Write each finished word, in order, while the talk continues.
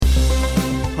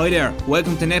Hi there,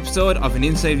 welcome to an episode of an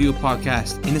Inside View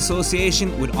podcast in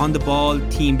association with On The Ball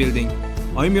Team Building.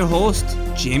 I'm your host,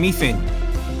 Jamie Finn.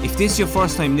 If this is your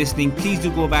first time listening, please do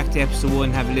go back to episode 1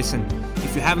 and have a listen.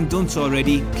 If you haven't done so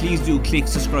already, please do click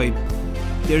subscribe.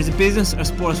 There is a business or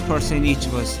sports person in each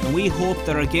of us, and we hope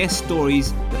that our guest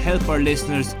stories will help our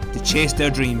listeners to chase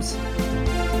their dreams.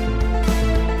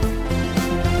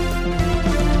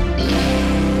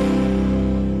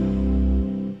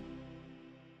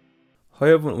 Hi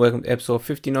everyone, welcome to episode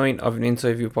 59 of an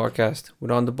Inside View podcast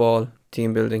with On The Ball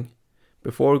Team Building.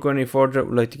 Before we go any further,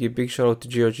 we'd like to give a big shout out to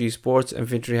GRG Sports and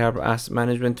Vintry Harbour Asset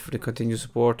Management for the continued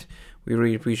support. We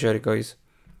really appreciate it, guys.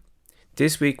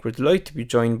 This week we're delighted to be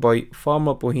joined by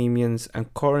former Bohemians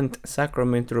and current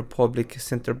Sacramento Republic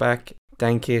centre back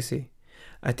Dan Casey.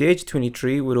 At the age of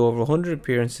 23, with over 100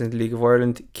 appearances in the League of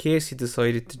Ireland, Casey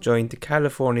decided to join the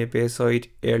California Bayside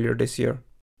earlier this year.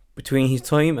 Between his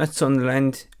time at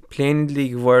Sunderland, playing in the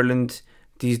League of Ireland,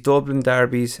 these Dublin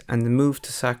derbies and the move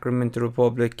to Sacramento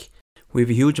Republic, we have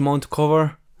a huge amount to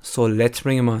cover, so let's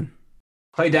bring him on.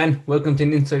 Hi Dan, welcome to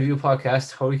the Inside View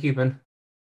podcast. How are you keeping?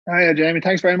 Hi Jamie,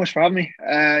 thanks very much for having me.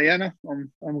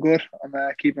 I'm good. I'm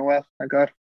keeping well, thank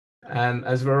God.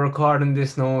 As we're recording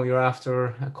this now, you're after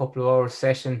a couple of hours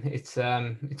session. It's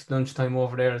lunchtime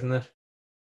over there, isn't it?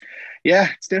 Yeah,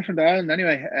 it's different to Ireland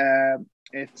anyway.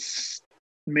 It's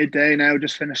midday now,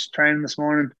 just finished training this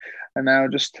morning, and now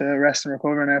just to rest and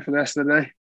recover now for the rest of the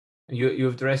day. You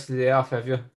have the rest of the day off, have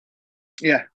you?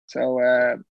 Yeah,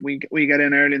 so we get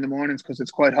in early in the mornings because it's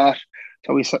quite hot.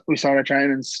 So we start our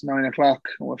trainings 9 o'clock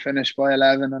and we'll finish by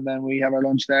 11, and then we have our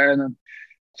lunch there and then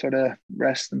sort of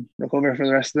rest and recover for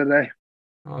the rest of the day.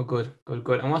 Oh, good.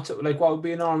 And what would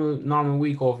be a normal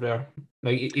week over there?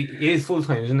 Like it is full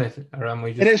time, isn't it? Or am I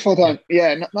just... It is full time.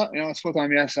 Yeah, it's full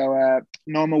time. Yeah, so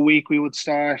normal week we would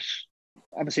start.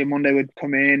 Obviously, Monday we'd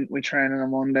come in. We train on a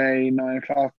Monday 9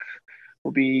 o'clock.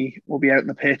 We'll be out in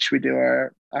the pitch. We do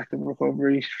our active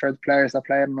recovery for the players that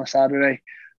played on a Saturday,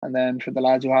 and then for the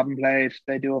lads who haven't played,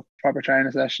 they do a proper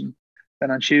training session. Then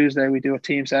on Tuesday we do a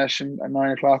team session at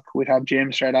 9 o'clock. We'd have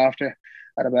gym straight after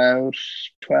at about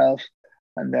 12.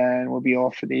 And then we'll be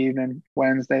off for the evening.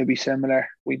 Wednesday will be similar.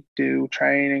 We do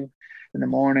training in the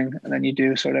morning, and then you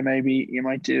do you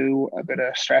might do a bit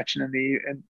of stretching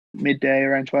in midday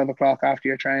around 12 o'clock after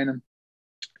your training.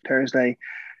 Thursday,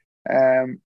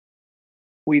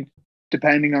 we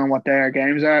depending on what day our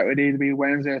games are, it would either be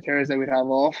Wednesday or Thursday we'd have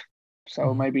off.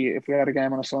 So maybe if we had a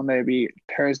game on a Sunday, it'd be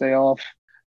Thursday off,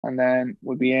 and then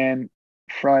we'd be in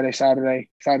Friday, Saturday.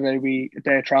 Saturday would be a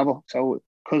day of travel. So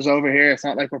because over here it's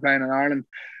not like we're playing in Ireland.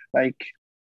 Like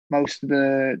most of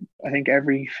I think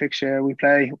every fixture we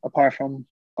play, apart from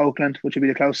Oakland, which would be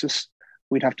the closest,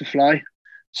 we'd have to fly.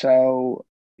 So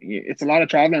it's a lot of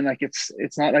traveling. Like it's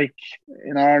not like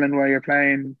in Ireland where you're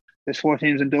playing. There's 4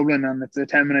 teams in Dublin and it's a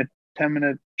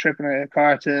 10-minute trip in a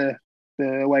car to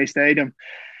the away stadium.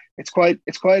 It's quite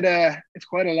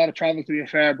a lot of travel, to be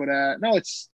fair. But no,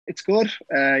 it's good.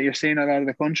 You're seeing a lot of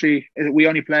the country. We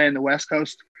only play in the West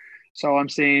Coast. So I'm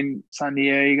seeing San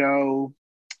Diego,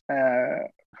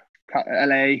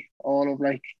 LA, all of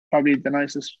probably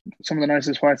some of the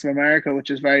nicest parts of America, which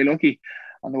is very lucky.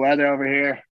 And the weather over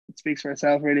here, it speaks for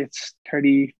itself really. It's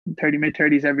 30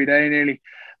 mid-30s every day nearly.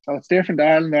 So it's different to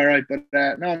Ireland, all right. But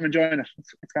no, I'm enjoying it.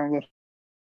 It's going good.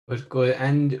 But good.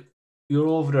 And you're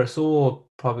over there so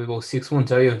probably about 6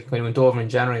 months, are you? When you went over in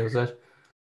January, was that?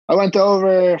 I went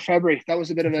over February. That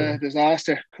was a bit of a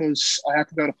disaster because I had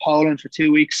to go to Poland for 2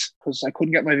 weeks because I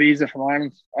couldn't get my visa from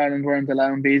Ireland. Ireland weren't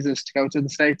allowing visas to go to the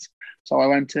States. So I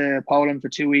went to Poland for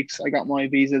 2 weeks. I got my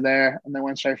visa there and then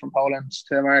went straight from Poland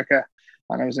to America.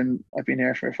 And I've been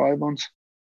here for 5 months.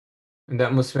 And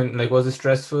that must have been, was it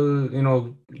stressful,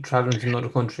 traveling to another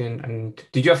country? And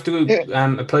did you have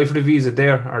to apply for the visa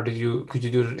there, or could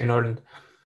you do it in Ireland?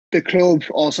 The club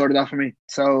all sorted that for me.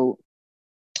 So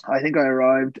I think I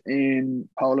arrived in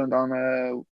Poland on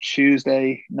a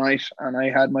Tuesday night and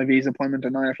I had my visa appointment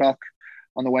at 9 o'clock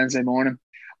on the Wednesday morning.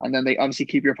 And then they obviously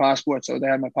keep your passport. So they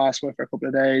had my passport for a couple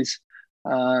of days.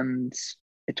 And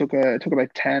it took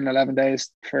about 10, 11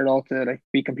 days for it all to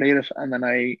be completed. And then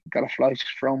I got a flight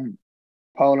from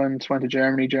Poland, went to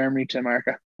Germany to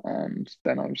America. And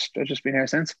then I've just been here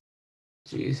since.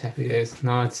 Jeez, happy days.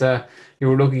 No, it's you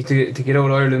were lucky to get out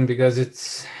of Ireland because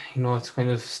it's it's kind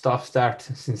of stop-start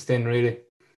since then, really.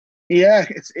 Yeah,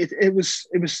 it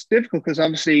was difficult because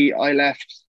obviously I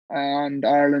left and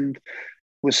Ireland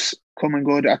was coming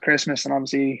good at Christmas, and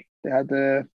obviously they had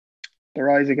the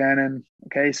rise again in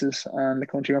cases and the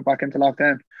country went back into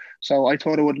lockdown. So I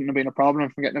thought it wouldn't have been a problem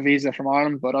from getting a visa from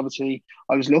Ireland, but obviously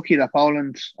I was lucky that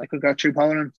I could go through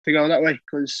Poland to go that way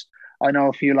because I know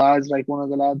a few lads, like one of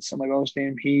the lads on my girls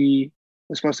team, he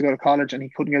was supposed to go to college and he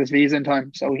couldn't get his visa in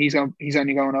time, so he's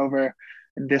only going over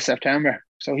in this September.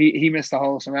 So he missed the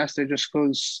whole semester just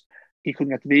because he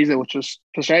couldn't get the visa, which was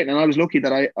frustrating. And I was lucky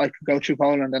that I could go through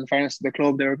Poland. And in fairness to the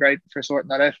club, they were great for sorting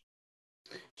that out.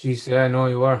 Jeez, yeah, no,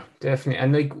 you are definitely.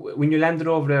 And like when you landed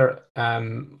over there,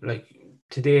 like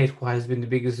to date, what has been the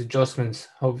biggest adjustments?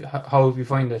 How have you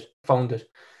Found it?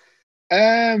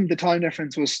 The time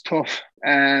difference was tough.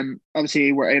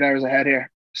 Obviously we're 8 hours ahead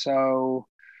here, so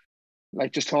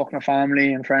like just talking to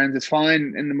family and friends, it's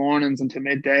fine in the mornings until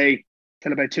midday,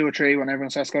 till about 2 or 3 when everyone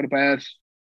starts to go to bed.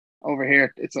 Over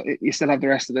here, you still have the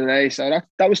rest of the day, so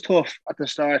that was tough at the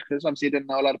start because obviously you didn't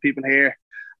know a lot of people here,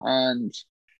 and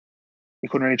you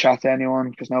couldn't really chat to anyone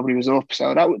because nobody was up.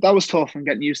 So that was tough and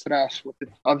getting used to that.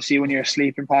 Obviously, when you're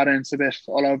sleeping patterns a bit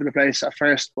all over the place at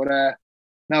first, but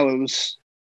no, it was.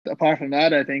 Apart from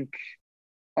that, I think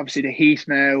obviously the heat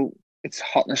now. It's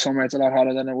hot in the summer. It's a lot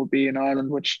hotter than it would be in Ireland,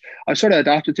 which I've sort of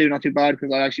adapted to. Not too bad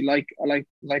because I actually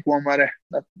like warm weather.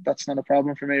 That's not a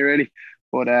problem for me really.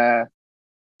 But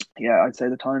yeah, I'd say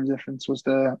the time difference was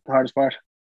the hardest part.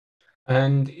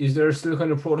 And is there still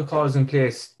kind of protocols in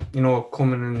place,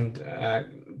 coming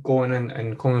and going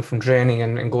and coming from training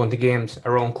and going to games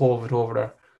around COVID over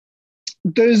there?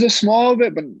 There's a small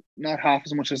bit, but not half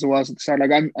as much as there was at the start.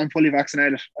 Like I'm fully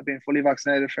vaccinated. I've been fully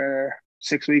vaccinated for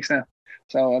 6 weeks now,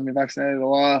 so I've been vaccinated a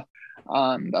while.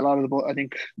 And a lot of I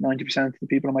think 90% of the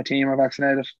people on my team are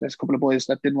vaccinated. There's a couple of boys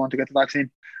that didn't want to get the vaccine,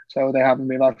 so they haven't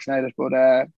been vaccinated. But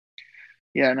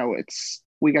yeah, no,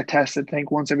 we get tested, I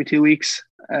think, once every 2 weeks.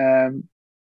 And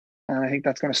I think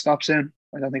that's going to stop soon.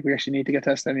 I don't think we actually need to get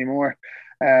tested anymore.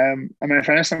 I mean, in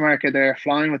fairness to America, they're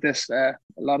flying with this. A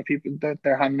lot of people,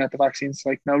 they're handing out the vaccines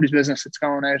like nobody's business. It's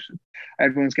going out.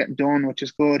 Everyone's getting done, which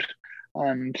is good.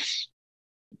 And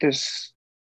there's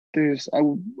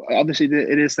obviously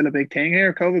it is still a big thing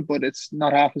here, COVID, but it's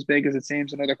not half as big as it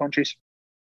seems in other countries.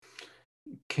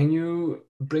 Can you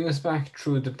bring us back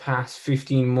through the past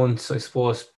 15 months, I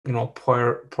suppose,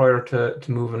 prior to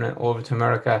moving it over to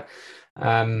America?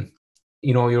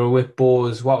 You were with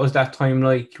Bose. What was that time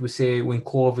like, we say, when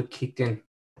COVID kicked in?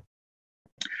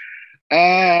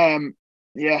 Yeah,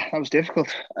 that was difficult.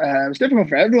 It was difficult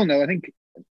for everyone, though. I think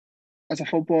as a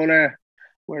footballer,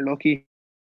 we're lucky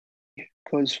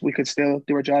because we could still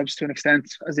do our jobs to an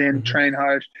extent, as in train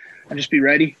hard and just be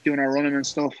ready, doing our running and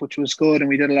stuff, which was good. And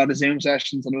we did a lot of Zoom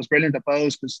sessions, and it was brilliant at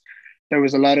Bose because there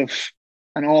was an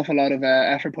awful lot of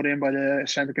effort put in by the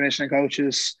strength and conditioning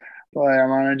coaches, by our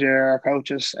manager, our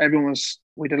coaches.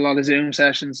 We did a lot of Zoom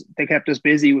sessions. They kept us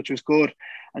busy, which was good,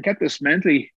 and kept us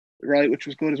mentally right, which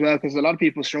was good as well, because a lot of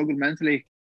people struggled mentally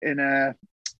in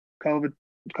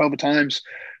COVID times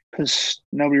because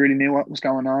nobody really knew what was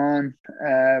going on.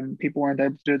 People weren't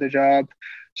able to do their job.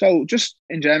 So just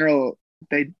in general,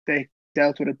 they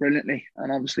dealt with it brilliantly.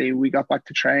 And obviously we got back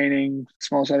to training,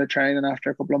 small side of training after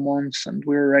a couple of months, and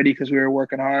we were ready because we were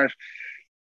working hard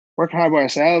by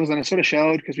ourselves. And it sort of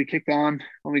showed because we kicked on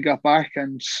when we got back,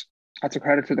 and that's a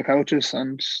credit to the coaches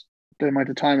and the amount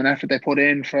of time and effort they put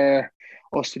in for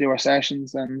us to do our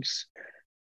sessions. And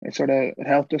it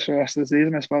helped us for the rest of the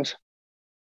season, I suppose.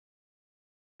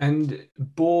 And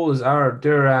Bose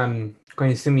they're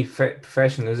kind of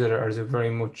semi-professional, is it, or is it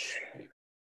very much?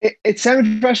 It's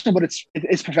semi-professional, but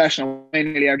it's professional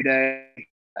mainly every day.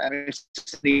 It's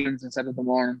the evenings instead of the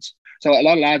mornings. So a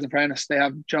lot of lads in Prentice, they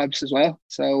have jobs as well.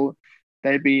 So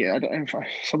they'd be,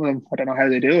 some of them, I don't know how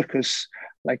they do it, because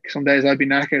like some days I'd be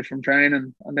knackered from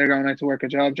training and they're going out to work a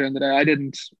job during the day. I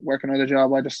didn't work another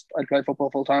job. I play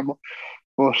football full time,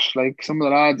 but like some of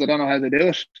the lads, I don't know how they do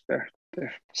it.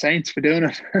 They're saints for doing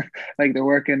it. Like they're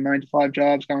working 9 to 5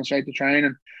 jobs, going straight to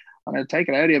training, and I'd take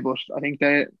it out of you. But I think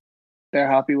they're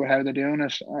happy with how they're doing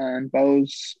it, and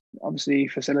Bose obviously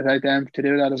facilitate them to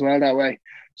do that as well that way.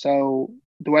 So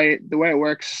the way it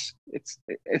works,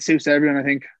 it suits everyone, I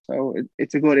think. So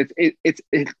it's a good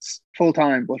it's full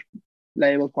time but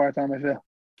labeled part time, I feel.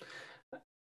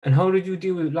 And how did you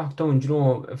deal with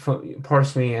lockdown?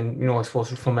 Personally, and I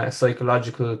suppose from a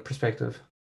psychological perspective.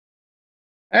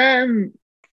 It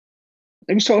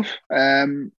was tough.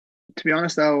 To be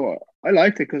honest, though, I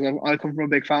liked it because I come from a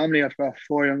big family. I've got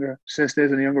 4 younger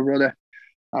sisters and a younger brother,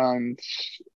 and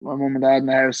my mum and dad in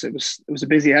the house. It was a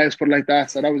busy house, but like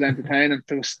that, so that was entertaining.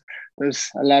 There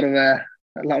was a lot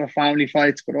of family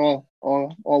fights, but all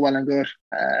well and good.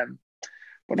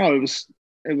 But no,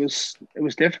 it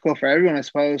was difficult for everyone, I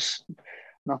suppose,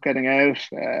 not getting out.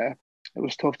 It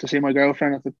was tough to see my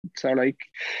girlfriend so like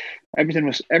everything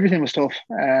was tough.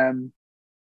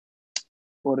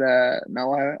 But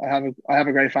no, I have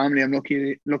a great family. I'm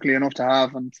luckily enough to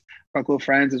have, and got good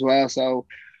friends as well. So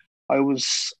I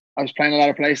was playing a lot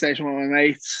of PlayStation with my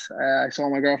mates. I saw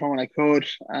my girlfriend when I could,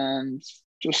 and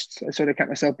just I sort of kept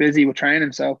myself busy with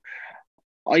training. So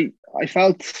I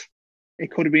felt it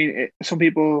could have been. Some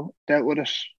people dealt with it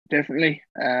differently.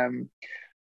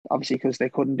 Obviously because they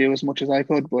couldn't do as much as I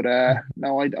could. But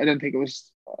no, I don't think it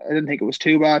was. I didn't think it was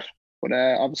too bad. But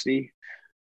obviously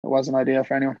it wasn't ideal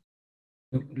for anyone.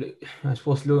 I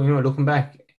suppose, looking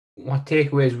back, what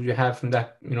takeaways would you have from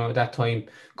that, that time?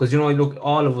 Because, look,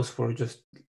 all of us were just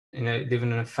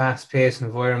living in a fast-paced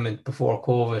environment before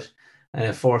COVID, and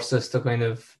it forced us to kind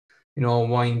of,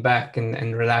 wind back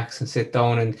and relax and sit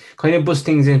down and kind of bust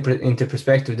things into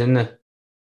perspective, didn't it?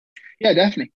 Yeah,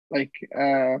 definitely. Like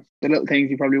the little things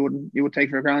you would take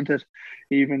for granted,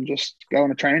 even just going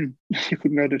to train. You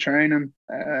couldn't go to training.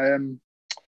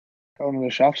 Going to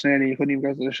the shops nearly, you couldn't even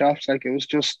go to the shops. Like it was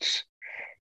just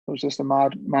a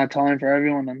mad time for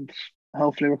everyone, and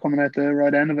hopefully we're coming out the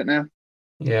right end of it now.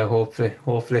 Yeah, hopefully.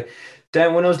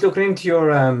 Then when I was looking into your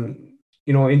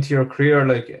into your career,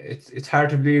 like it's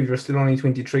hard to believe you're still only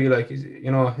 23. Like,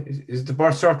 is the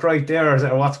birth cert right there, or is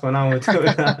that what's going on with you?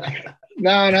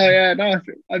 No, yeah, no.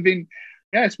 I've been,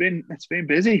 yeah, it's been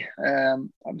busy.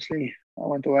 Obviously, I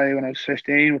went away when I was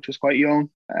 15, which was quite young.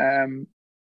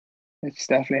 It's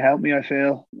definitely helped me. I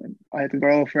feel I had to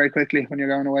grow up very quickly when you're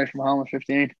going away from home at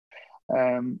 15.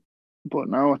 Um, but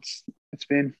no, it's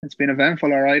been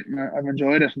eventful, all right, and I've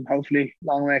enjoyed it, and hopefully,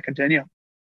 long way to continue.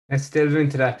 Let's delve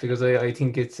into that because I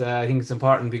think it's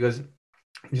important because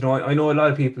I know a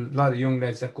lot of people, a lot of young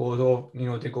lads that go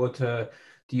over, they go to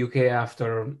the UK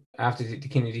after the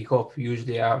Kennedy Cup.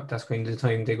 Usually, that's kind of the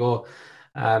time they go.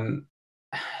 Um,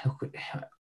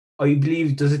 I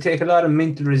believe, does it take a lot of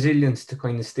mental resilience to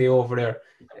kind of stay over there?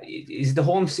 Is the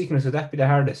homesickness, would that be the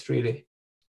hardest really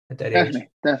at that age?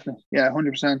 Definitely, yeah,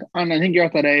 100%. And I think you're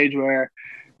at that age where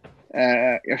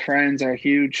your friends are a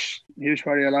huge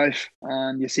part of your life,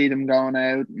 and you see them going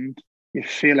out, and you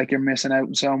feel like you're missing out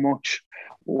on so much.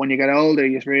 But when you get older,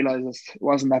 you realize it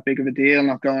wasn't that big of a deal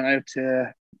not going out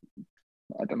to,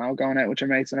 I don't know, going out with your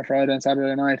mates on a Friday and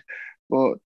Saturday night.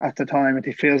 But at the time,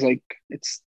 it feels like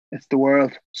it's the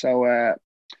world. So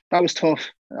that was tough.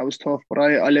 That was tough. But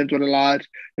I lived with a lad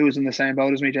who was in the same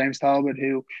boat as me, James Talbot,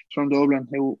 who's from Dublin,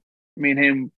 who me and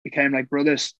him became like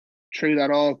brothers through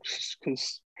that all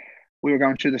because we were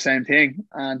going through the same thing,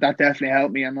 and that definitely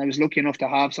helped me. And I was lucky enough to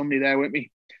have somebody there with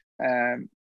me. Um,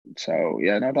 so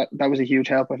yeah, no, that was a huge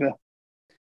help. I feel.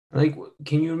 Like,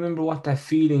 can you remember what that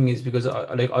feeling is? Because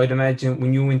I'd imagine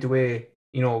when you went away,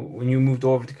 when you moved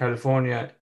over to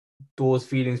California, those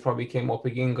feelings probably came up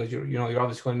again because you're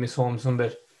obviously going to miss home some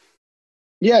bit.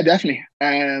 Yeah, definitely.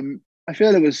 I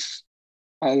feel it was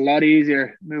a lot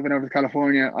easier moving over to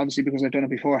California, obviously because I've done it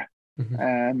before.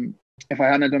 Mm-hmm. If I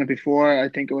hadn't done it before, I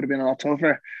think it would have been a lot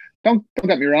tougher. Don't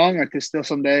get me wrong. Like there's still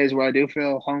some days where I do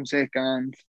feel homesick,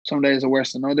 and some days are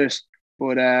worse than others.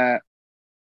 But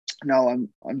no,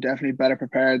 I'm definitely better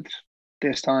prepared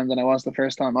this time than I was the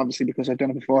first time. Obviously because I've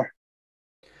done it before.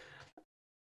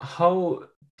 How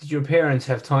did your parents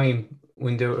have time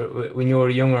when you were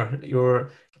younger? You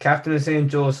were captain of St.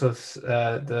 Joseph's,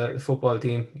 the football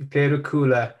team. You played with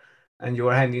Kula, and you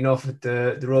were handy enough with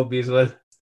the rugby as well.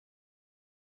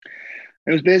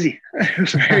 It was busy. It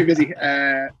was very busy.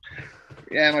 Yeah,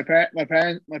 my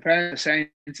parents are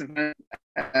Saints fan.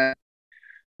 Uh,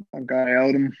 I I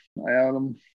owed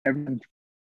them everything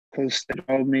because they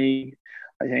told me.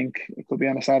 I think it could be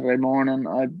on a Saturday morning.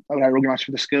 I would have a rugby match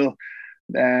for the school.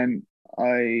 Then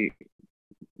I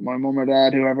my mum or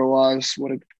dad, whoever it was,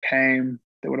 would have came.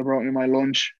 They would have brought me my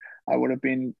lunch. I would have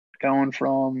been going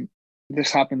from.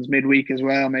 This happens midweek as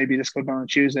well. Maybe this could be on a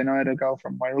Tuesday night. I'd go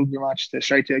from my rugby match to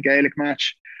straight to a Gaelic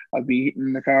match. I'd be eating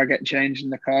in the car, getting changed in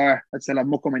the car. I'd still have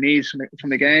muck on my knees from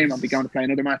the game. I'd be going to play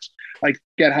another match. Like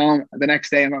get home the next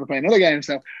day, I'm going to play another game.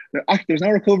 So there's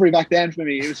no recovery back then for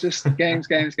me. It was just games,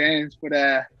 games, games. But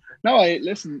no, I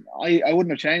wouldn't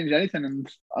have changed anything, and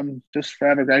I'm just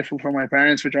forever grateful for my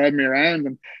parents for driving me around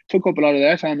and took up a lot of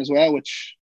their time as well.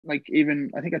 Which like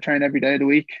even I think I trained every day of the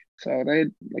week. So they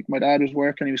like my dad was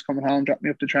working, he was coming home, dropped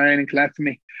me up to train and collecting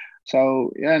me.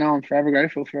 So yeah, no, I'm forever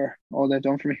grateful for all they've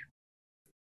done for me.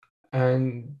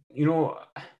 And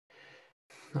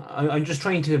I'm just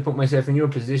trying to put myself in your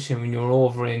position when you're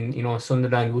over in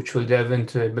Sunderland, which we'll delve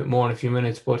into a bit more in a few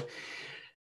minutes. But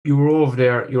you were over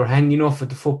there, you were handy enough with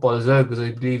the football as well, because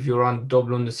I believe you were on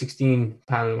Dublin under 16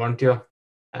 panel, weren't you?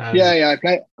 Yeah,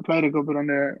 I played a good bit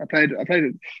under. I played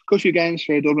a good few games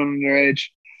for Dublin underage.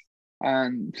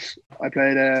 and I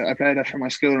played it for my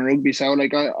school in rugby. So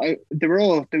like they were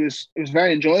all it was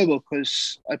very enjoyable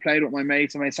because I played with my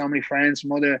mates. I made so many friends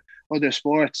from other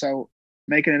sports. So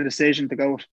making a decision to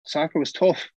go with soccer was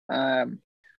tough.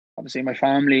 Obviously my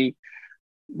family,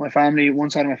 one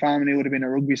side of my family would have been a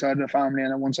rugby side of the family,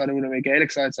 and then one side would have been a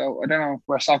Gaelic side. So I don't know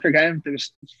where soccer came. There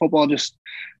was football. It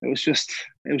was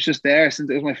just there since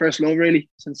it was my first love really.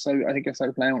 Since I think I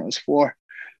started playing when I was 4,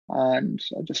 and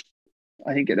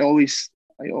I think I always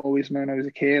when I was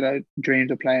a kid I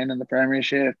dreamed of playing in the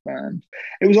Premiership, and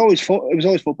it was always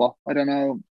football. I don't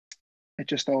know. It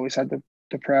just always had the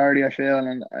priority I feel,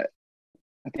 and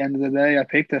at the end of the day I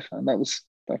picked it, and that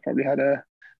probably had a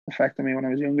effect on me when I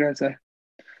was younger, I'd say.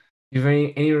 You have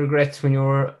any regrets when you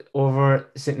were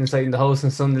over sitting inside in the house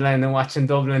in Sunderland and watching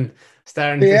Dublin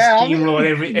starting to Yeah, steamroll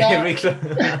every no, club?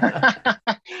 that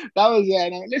was yeah.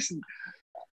 No, listen,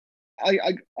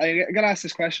 I got asked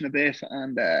this question a bit,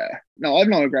 and no, I've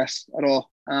no regrets at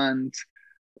all. And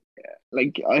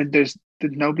like, there's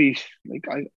nobody like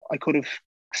I could have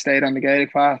stayed on the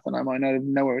Gaelic path, and I might not have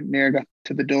nowhere near got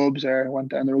to the Dubs or went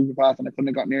down the rugby path, and I couldn't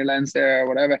have got near Leinster or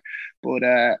whatever. But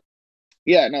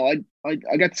yeah, no, I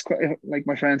get this like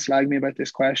my friends slag me about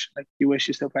this question. Like, do you wish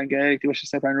you still playing Gaelic? Do you wish you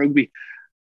still playing rugby?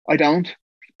 I don't,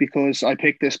 because I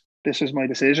picked this. This was my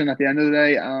decision at the end of the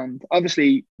day. And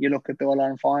obviously, you look at the All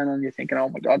Ireland final and you're thinking, "Oh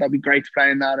my God, that'd be great to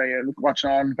play in that." Or you look watching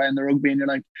Ireland playing the rugby and you're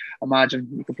like, "Imagine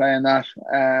you could play in that."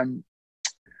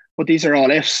 But these are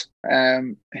all ifs.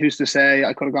 Who's to say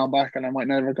I could have gone back and I might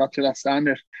never have got to that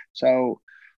standard? So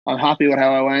I'm happy with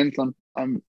how I went.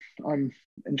 I'm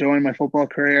enjoying my football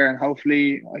career, and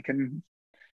hopefully I can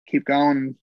keep going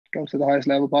and go to the highest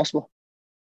level possible.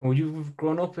 Would you have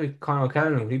grown up with Conor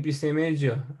O'Callaghan? Would he be the same age as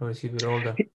you, or was he a bit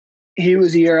older? He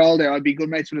was a year older. I'd be good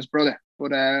mates with his brother,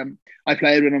 but I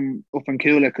played with him up in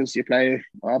Coola because you play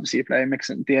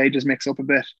mixing the ages mix up a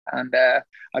bit, and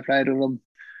I played with him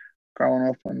growing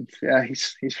up, and yeah,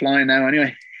 he's flying now.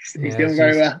 Anyway, he's Yeah, doing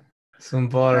very jeez. well. Some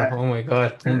baller. Uh, Oh my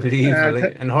God, uh, unbelievable.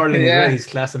 Like, and hurling as well. yeah, He's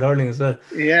class at hurling as well.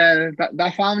 yeah.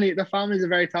 That family is a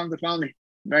very talented family.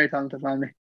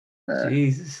 Uh,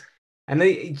 Jesus. And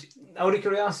out of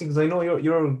curiosity, because I know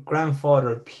your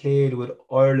grandfather played with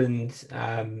Ireland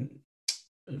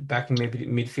back in maybe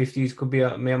mid 50s, could be,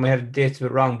 I might have the dates a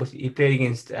bit wrong, but he played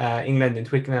against England in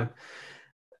Twickenham.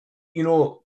 You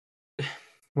know,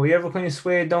 were you ever kind of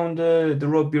swayed down the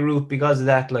rugby route because of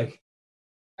that? Like,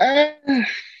 Uh,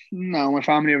 no, my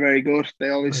family are very good.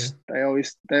 oh, yeah. They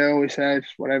always said,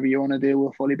 whatever you want to do,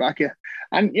 we'll fully back you.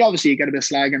 And obviously, you get a bit of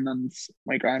slagging. And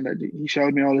my granddad, he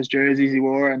showed me all his jerseys he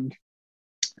wore, and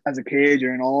as a kid,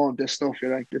 you're in awe of this stuff.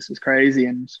 You're like, this is crazy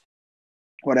and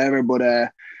whatever.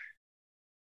 But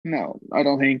no, I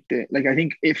don't think that. Like, I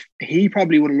think if he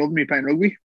probably would have loved me playing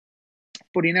rugby,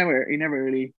 but he never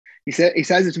really. He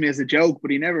says it to me as a joke,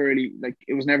 but he never really like.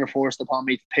 It was never forced upon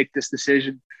me to pick this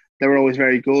decision. They were always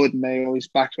very good, and they always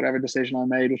backed whatever decision I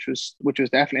made, which was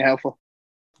definitely helpful.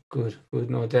 Good, good.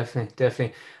 No, definitely,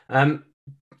 definitely. Um,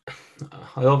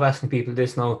 I love asking people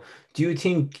this now. Do you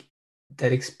think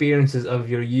that experiences of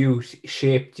your youth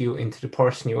shaped you into the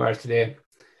person you are today?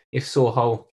 If so,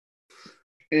 how?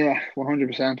 Yeah,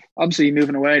 100%. Obviously,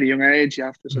 moving away at a young age, you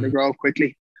have to sort of Mm, grow up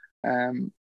quickly.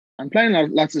 And playing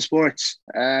lots of sports.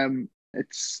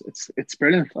 It's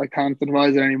brilliant. I can't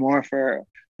advise it anymore. I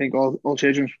think all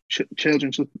children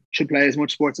should play as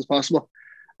much sports as possible.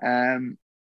 Um,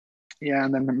 yeah,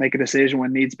 and then make a decision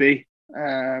when needs be.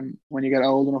 When you get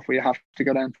old enough where you have to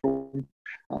go down for,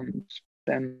 and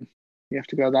then you have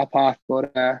to go that path.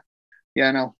 But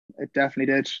yeah, no, it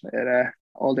definitely did. It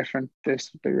all different. There's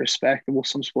the respect of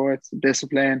some sports, the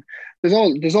discipline. There's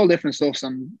all different stuff,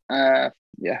 and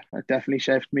yeah, it definitely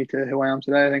shaped me to who I am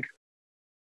today, I think.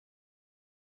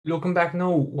 Looking back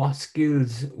now, what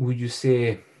skills would you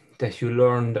say that you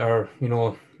learned or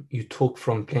you took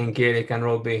from playing Gaelic and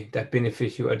rugby that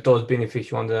benefit you or does benefit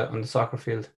you on the soccer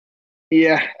field?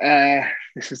 Yeah,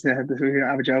 we're gonna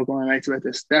have a joke with my mates about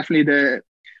this. Definitely the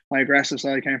my aggressive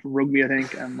side came from rugby, I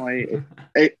think, and my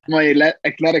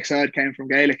athletic side came from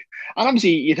Gaelic. And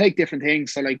obviously, you take different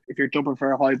things. So, like if you're jumping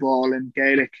for a high ball in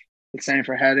Gaelic, it's the same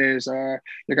for headers, or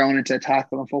you're going into a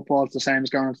tackle in football, it's the same as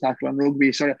going into tackle in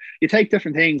rugby. So you take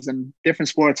different things, and different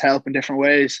sports help in different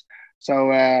ways.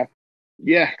 So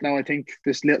yeah, no, I think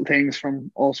there's little things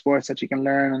from all sports that you can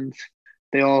learn, and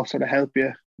they all sort of help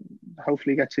you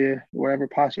hopefully get to wherever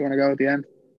path you want to go at the end.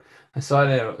 I saw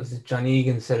that John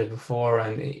Egan said it before,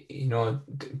 and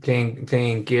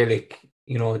playing Gaelic,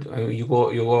 you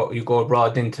go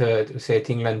abroad into say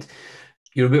England,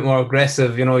 you're a bit more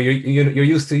aggressive. You're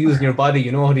used to using your body.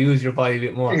 You know how to use your body a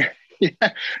bit more.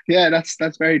 yeah,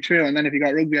 that's very true. And then if you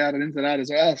got rugby added into that as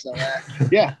well, so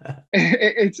yeah,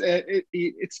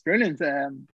 it's brilliant.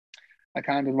 I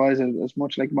can't advise it as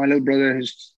much. Like my little brother,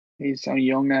 who's he's only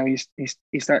young now. He's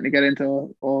starting to get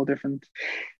into all different.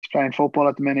 He's playing football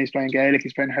at the minute. He's playing Gaelic.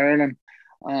 He's playing hurling,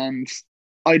 and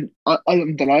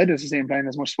I'm delighted to see him playing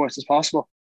as much sports as possible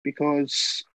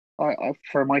because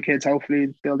for my kids, hopefully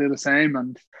they'll do the same.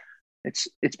 And it's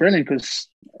brilliant because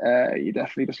you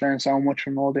definitely just learn so much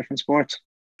from all different sports.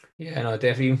 Yeah, no,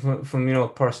 definitely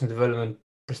from personal development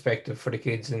perspective for the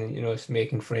kids, and it's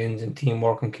making friends and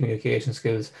teamwork and communication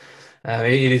skills.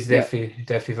 It is Yeah.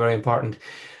 definitely very important.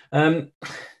 Um,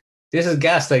 this is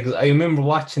gas. Like I remember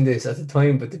watching this at the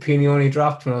time, but the penny only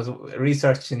dropped when I was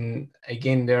researching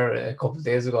again there a couple of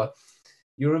days ago.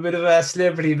 You were a bit of a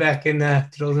celebrity back in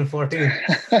 2014.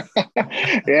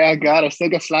 Yeah, God, I still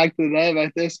get slagged today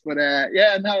about this, but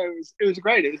yeah, no, it was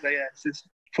great. It was it's just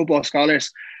football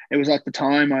scholars. It was at the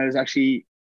time I was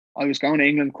going to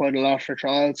England quite a lot for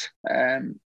trials,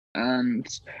 and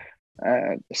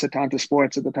Setanta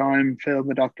Sports at the time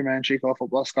filmed a documentary called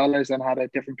Football Scholars and had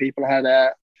different people.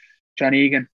 Had John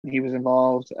Egan, he was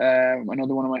involved.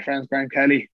 Another one of my friends, Graham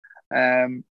Kelly.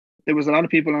 There was a lot of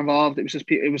people involved.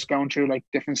 It was going through like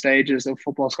different stages of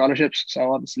football scholarships.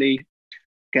 So obviously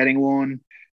getting one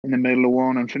in the middle of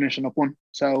one and finishing up one.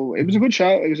 So it was a good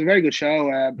show. It was a very good show.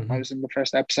 I was in the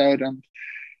first episode and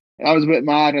I was a bit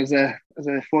mad as a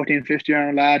 14,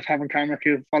 15-year-old lad having camera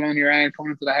crew following you around,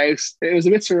 coming into the house. It was a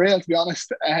bit surreal, to be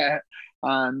honest.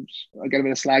 And I get a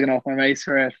bit of slagging off my mates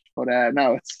for it. But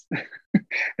no,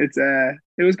 it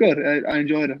was good. I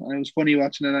enjoyed it. And it was funny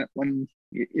watching it when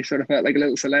you sort of felt like a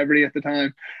little celebrity at the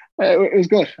time. It was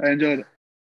good. I enjoyed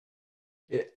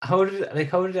it. How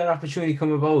did that opportunity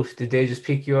come about? Did they just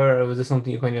pick you, or was it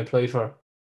something you kind of applied for?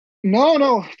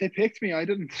 No, they picked me. I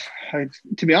didn't.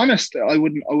 To be honest, I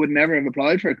would never have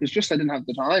applied for it because just I didn't have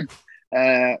the time.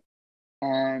 Uh,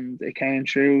 and it came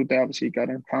through. They obviously got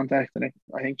in contact, and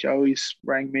I think Joey's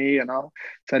rang me and all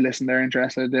said, "Listen, they're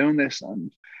interested in doing this."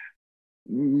 And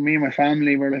me and my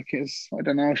family were like, I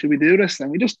don't know, should we do this?"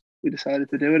 And we decided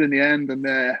to do it in the end. And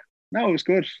no, it was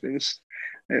good. It's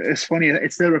funny.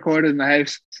 It's still recorded in the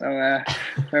house, so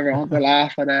if ever I want to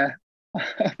laugh, I'll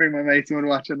bring my mates to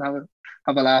watch it and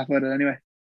have a laugh at it anyway.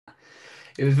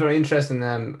 It was very interesting.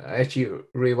 I actually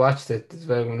rewatched it as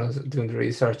well when I was doing the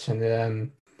research,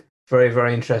 and very,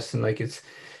 very interesting. Like it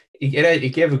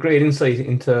gave a great insight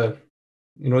into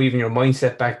even your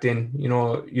mindset back then.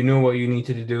 You knew what you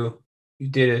needed to do, you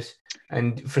did it,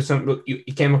 and for some look, you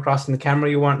came across in the camera.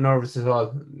 You weren't nervous at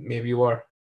all. Maybe you were.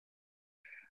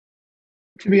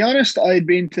 To be honest, I'd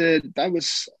gone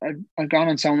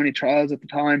on so many trials at the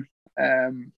time.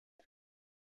 Um,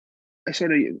 I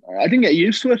didn't get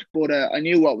used to it, but I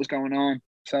knew what was going on,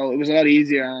 so it was a lot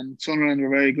easier. And Sunderland were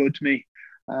very good to me,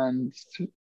 and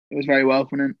it was very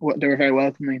welcoming. They were very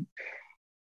welcoming.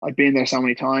 I'd been there so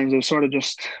many times. It was sort of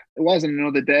just, it wasn't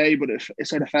another day, but it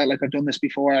sort of felt like I've done this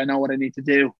before. I know what I need to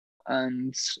do.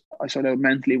 And I sort of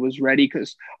mentally was ready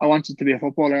because I wanted to be a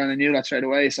footballer and I knew that straight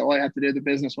away. So I had to do the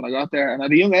business when I got there. And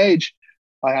at a young age,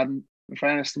 I had, in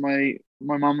fairness to my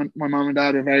mom and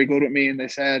dad were very good with me, and they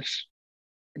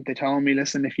told me,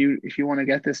 listen, if you want to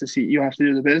get this, you have to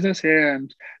do the business here.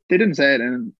 And they didn't say it,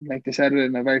 and like they said it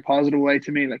in a very positive way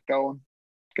to me, like go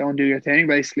and do your thing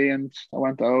basically. And I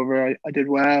went over, I did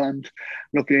well, and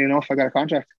luckily enough I got a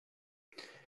contract.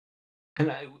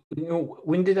 And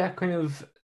when did that kind of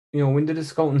when did the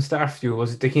scouting start for you?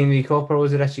 Was it the Kennedy Cup, or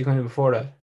was it actually kind of before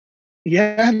that?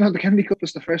 Yeah, no, the Kennedy Cup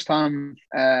was the first time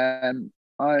I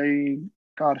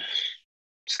got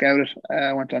scouted.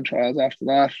 I went on trials after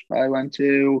that.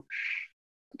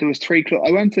 There was three clubs.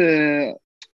 I went to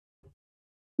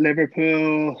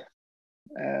Liverpool,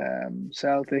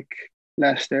 Celtic,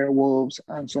 Leicester, Wolves,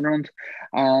 and Sunderland,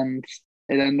 and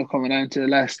it ended up coming down to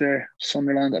Leicester,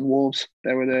 Sunderland, and Wolves.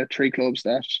 They were the three clubs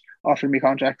that offered me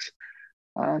contracts,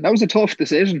 and that was a tough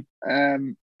decision.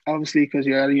 Obviously, because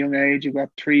you're at a young age, you've got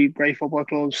three great football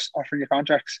clubs offering you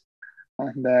contracts,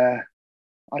 and I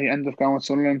ended up going with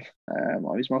Sunderland. I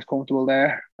was most comfortable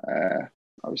there.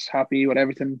 I was happy with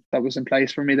everything that was in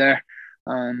place for me there,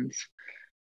 and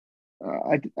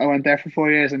I went there for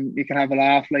 4 years. And you can have a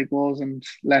laugh, like Wolves and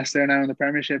Leicester now in the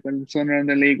Premiership and Sunderland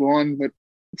in League One, but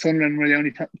Sunderland were the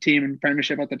only team in the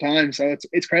Premiership at the time. So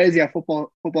it's crazy how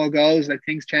football goes. Like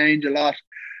things change a lot.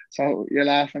 So you're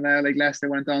laughing now. Like Leicester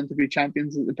went on to be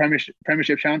champions, the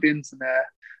Premiership champions, and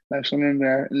now Sunderland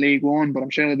are in League One. But I'm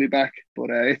sure they'll be back.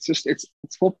 But it's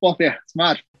football. Yeah, it's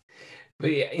mad.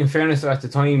 But yeah, in fairness, at the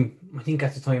time, I think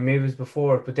at the time maybe it was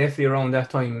before, but definitely around that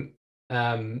time,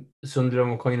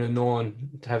 Sunderland were kind of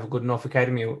known to have a good enough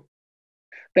academy.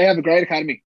 They have a great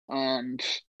academy, and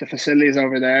the facilities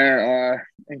over there are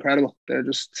incredible. They're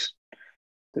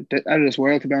out of this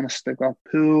world, to be honest. They've got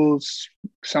pools,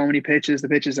 so many pitches. The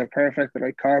pitches are perfect. They're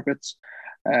like carpets.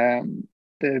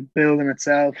 The building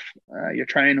itself, you're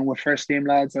training with first team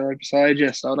lads that are right beside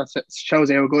you, so that shows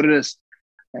you how good it is.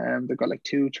 They've got like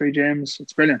 2, 3 gyms.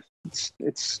 It's brilliant.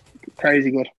 It's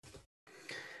crazy good.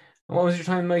 What was your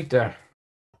time like there?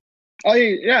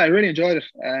 I really enjoyed it.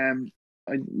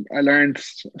 I learned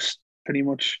pretty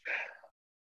much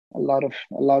a lot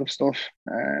of stuff.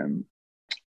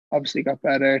 Obviously got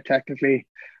better technically.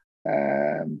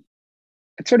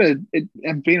 It's sort of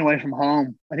and being away from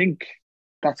home. I think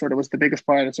that sort of was the biggest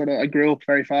part. It sort of I grew up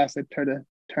very fast. I tried to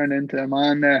turn into a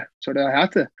man there. Sort of I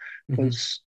had to,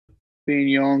 because being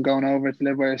young, going over to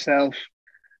live by yourself,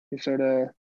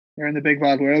 you're in the big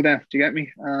bad world now. Do you get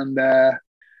me? And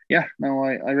yeah, no,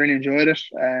 I really enjoyed it.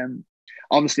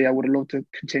 Obviously, I would have loved to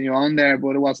continue on there,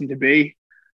 but it wasn't to be.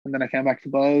 And then I came back to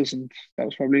Bows, and that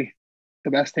was probably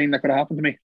the best thing that could have happened to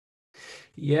me.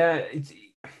 Yeah,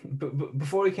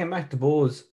 before you came back to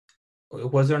Bows,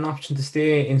 was there an option to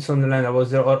stay in Sunderland, or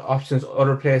was there options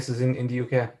other places in the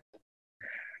UK?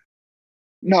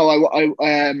 No,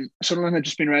 Sunderland had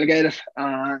just been relegated,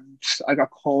 and I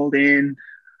got called in.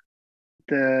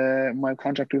 My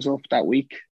contract was up that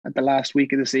week, at the last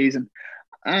week of the season.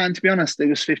 And to be honest, it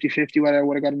was 50-50 whether I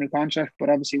would have got a new contract. But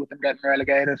obviously, with them getting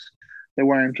relegated, they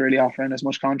weren't really offering as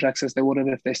much contracts as they would have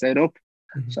if they stayed up.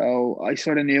 So I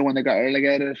sort of knew when they got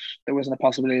relegated, there wasn't a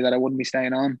possibility that I wouldn't be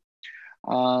staying on.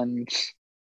 And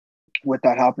with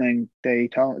that happening, they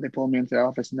pulled me into the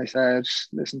office and they said,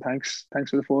 "Listen, thanks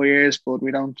for the 4 years, but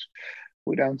we don't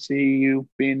see you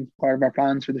being part of our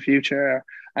plans for the future."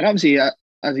 And obviously,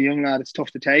 as a young lad, it's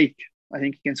tough to take. I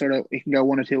think it can go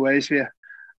one or two ways for you.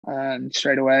 And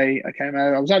straight away, I came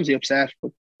out. I was obviously upset,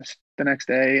 but the next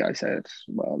day, I said,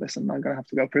 "Well, listen, I'm gonna have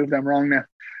to go prove them wrong now."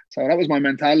 So that was my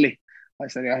mentality. I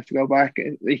said, I have to go back.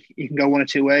 You can go one or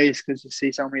two ways, because you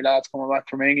see so many lads coming back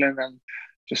from England and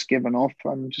just giving up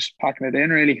and just packing it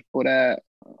in, really. But I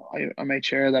made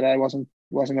sure that I wasn't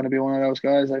going to be one of those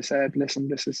guys. I said, "Listen,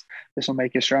 this will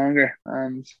make you stronger,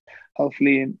 and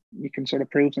hopefully you can sort of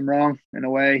prove them wrong in a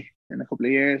way in a couple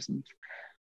of years." And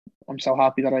I'm so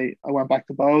happy that I went back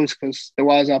to Bows, because I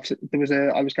went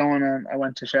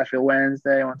to Sheffield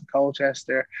Wednesday, I went to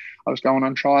Colchester, I was going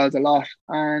on trials a lot.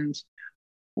 And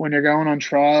when you're going on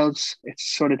trials,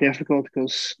 it's sort of difficult,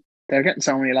 because they're getting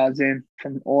so many lads in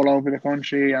from all over the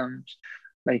country, and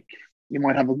like, you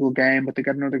might have a good game, but they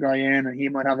get another guy in and he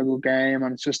might have a good game,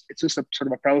 and it's just a sort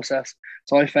of a process.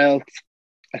 So I felt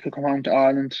I could come home to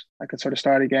Ireland, I could sort of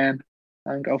start again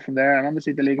and go from there. And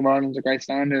obviously the League of Ireland's a great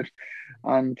standard,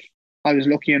 and I was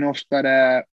lucky enough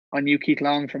that I knew Keith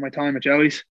Long from my time at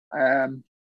Joey's.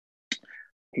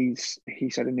 He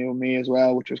sort of knew me as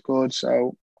well, which was good.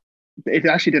 So it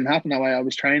actually didn't happen that way. I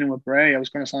was training with Bray. I was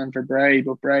going to sign for Bray,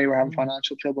 but Bray were having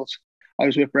financial troubles. I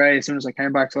was with Bray as soon as I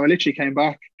came back. So I literally came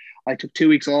back. I took 2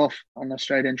 weeks off and I was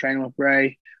straight in training with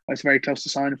Bray. I was very close to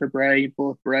signing for Bray,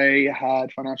 but Bray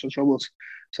had financial troubles,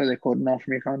 so they couldn't offer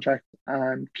me a contract.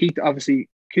 And Keith actually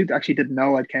didn't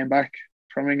know I'd came back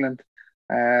from England.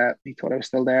 He thought I was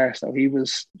still there, so he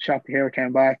was shocked to hear I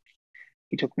came back.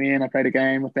 He took me in. I played a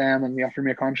game with them, and he offered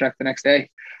me a contract the next day.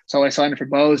 So I signed for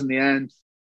Bows in the end.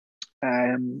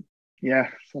 Yeah,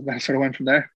 so that sort of went from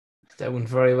there. That went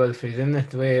very well for you, didn't it?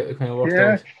 The way it kind of worked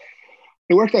Yeah, out.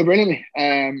 it worked out brilliantly.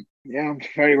 Yeah, I'm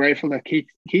very grateful that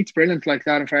Keith's brilliant like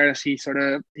that. In fairness, he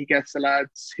gets the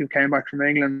lads who came back from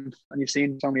England, and you've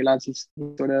seen so many lads. He's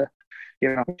sort of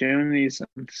given opportunities,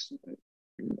 and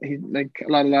he, like,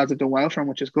 a lot of lads have done well for him,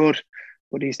 which is good.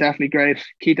 But he's definitely great.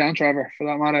 Keith and Trevor, for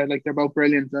that matter, like, they're both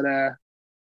brilliant at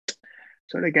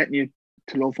sort of getting you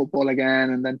to love football again,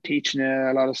 and then teaching you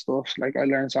a lot of stuff. Like, I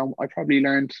probably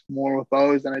learned more with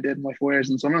Bows than I did in my 4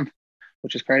 years in Sunderland,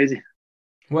 which is crazy.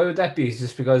 Why would that be?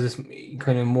 Just because it's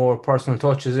kind of more personal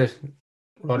touch, is it?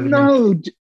 Rather than No,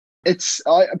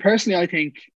 I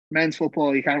think men's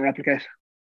football you can't replicate,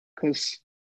 because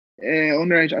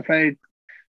underage, I played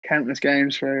countless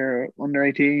games for under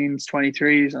 18s,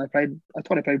 23s, and I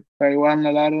thought I played very well in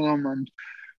a lot of them.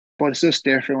 But it's just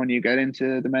different when you get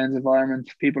into the men's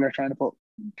environment. People are trying to put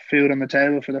food on the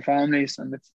table for their families,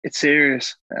 and it's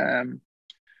serious. And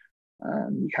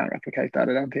you can't replicate that.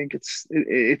 I don't think it's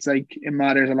like, it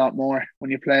matters a lot more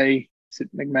when you play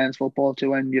like men's football to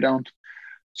when you don't.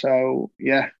 So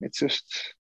yeah, it's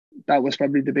just, that was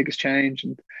probably the biggest change.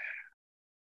 And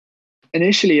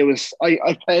initially it was,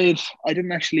 I played, I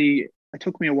didn't actually, it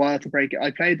took me a while to break it. I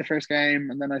played the first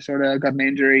game, and then I sort of got an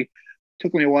injury,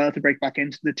 took me a while to break back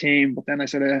into the team, but then I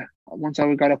sort of once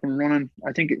I got up and running,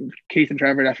 I think Keith and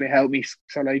Trevor definitely helped me.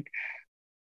 So like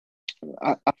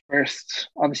at first,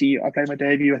 obviously I played my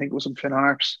debut. I think it was in Finn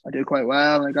Harps. I did quite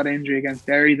well. I got an injury against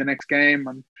Derry the next game,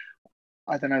 and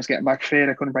then I was getting back fit.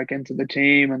 I couldn't break into the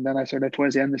team, and then I sort of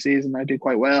towards the end of the season I did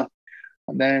quite well,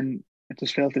 and then it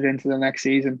just filtered into the next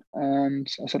season, and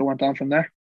I sort of went on from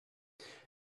there.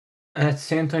 And at the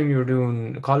same time, you were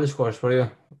doing a college course, were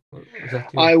you? Was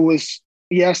that you? I was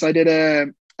Yes, I did a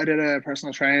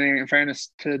personal training. In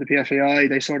fairness to the PFAI,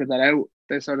 they sorted that out.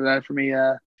 They sorted it out for me.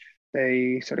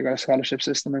 They sort of got a scholarship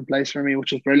system in place for me,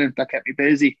 which was brilliant. That kept me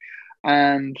busy,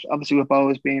 and obviously with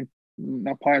Bows being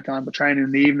not part time but training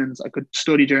in the evenings, I could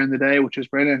study during the day, which was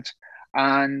brilliant.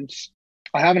 And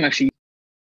I haven't actually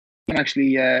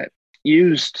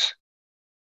used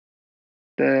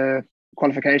the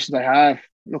qualifications I have.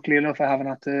 Luckily enough, I haven't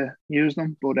had to use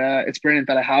them, but it's brilliant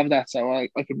that I have that. So I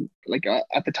could like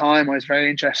at the time I was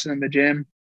very interested in the gym,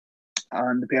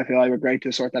 and the PFAI were great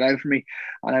to sort that out for me.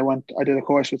 And I did a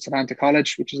course with Savannah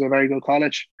College, which is a very good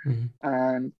college,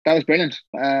 and that was brilliant.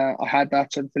 I had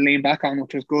that sort of to lean back on,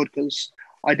 which was good because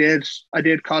I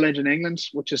did college in England,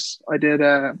 which is I did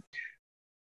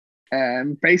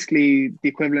basically the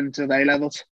equivalent of A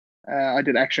levels. I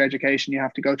did extra education. You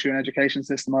have to go through an education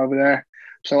system over there.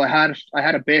 So I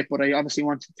had a bit, but I obviously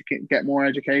wanted to get more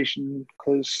education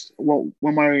because with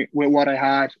what I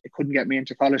had, it couldn't get me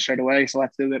into college straight away. So I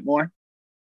had to do a bit more.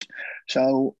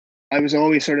 So I was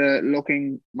always sort of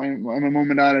looking. My mum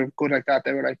and dad are good like that.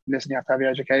 They were like, "Listen, you have to have your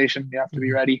education. You have to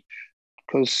be ready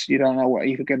because you don't know what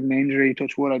you could get an injury.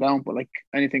 Touch wood, I don't, but like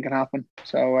anything can happen."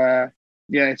 So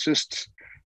yeah, it's just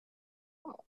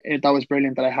that was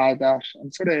brilliant that I had that,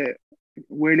 and sort of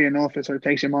weirdly enough, it sort of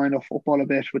takes your mind off football a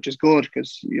bit, which is good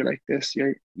because you're like this,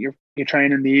 you're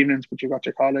training in the evenings, but you got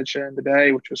your college during the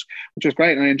day, which was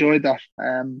great, and I enjoyed that.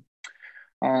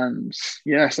 And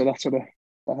yeah, so that sort of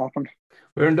that happened.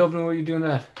 Where in Dublin were you doing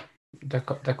that? That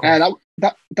course?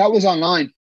 That was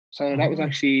online. So that was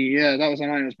actually that was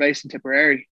online. It was based in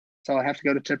Tipperary, so I have to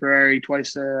go to Tipperary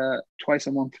twice a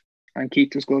month. And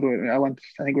Keith was good with it. I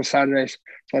think it was Saturdays,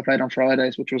 so I played on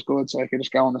Fridays, which was good. So I could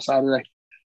just go on the Saturday,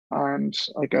 and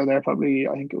I go there probably.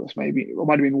 I think it might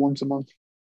have been once a month,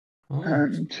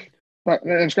 and that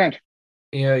it was great.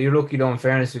 Yeah, you're lucky though, in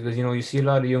fairness, because you see a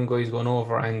lot of young guys going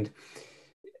over, and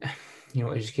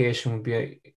education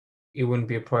it wouldn't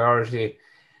be a priority.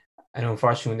 And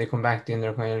unfortunately, when they come back, then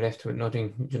they're kind of left with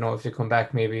nothing. If they come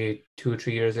back maybe 2 or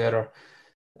 3 years later.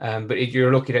 But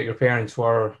you're lucky that your parents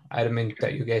were adamant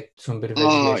that you get some bit of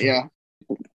education. Oh yeah,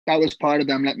 that was part of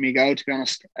them letting me go. To be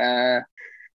honest,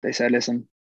 they said, "Listen,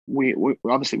 we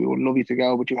obviously we would love you to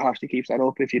go, but you have to keep that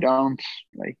up. If you don't,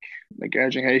 like your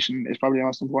education is probably the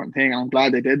most important thing." And I'm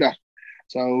glad they did that.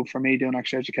 So for me, doing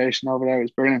extra education over there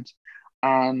was brilliant.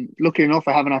 And luckily enough,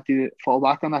 I haven't had to fall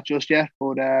back on that just yet,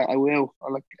 but I will.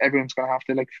 Like everyone's gonna have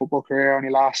to. Like football career only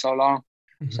lasts so long,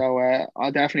 so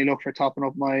I'll definitely look for topping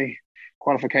up my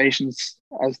qualifications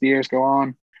as the years go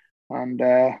on, and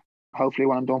hopefully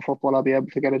when I'm done football, I'll be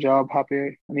able to get a job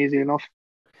happy and easy enough.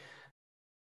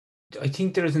 I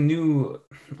think there's a new.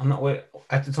 I'm not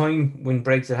at the time when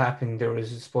Brexit happened. There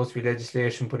was supposed to be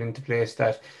legislation put into place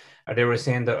that they were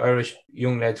saying that Irish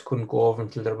young lads couldn't go over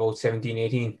until they're about 17,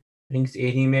 18. I think it's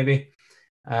 18 maybe.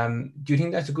 Do you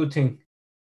think that's a good thing?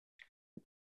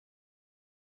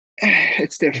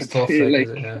 It's different. It's tough, is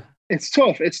it? Yeah. It's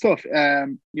tough. It's tough.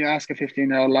 You ask a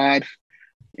 15-year-old lad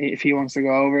if he wants to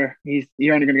go over,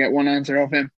 you're only going to get one answer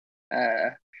of him.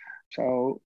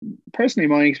 So personally,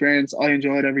 my experience, I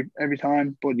enjoy it every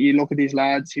time. But you look at these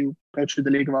lads who go through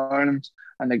the League of Ireland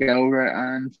and they get over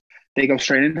and they go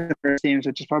straight into the first teams,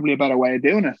 which is probably a better way of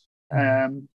doing it.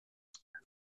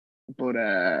 But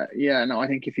yeah, no, I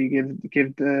think if you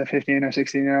give the 15 or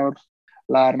 16-year-old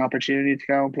lad an opportunity to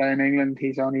go and play in England,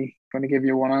 he's only going to give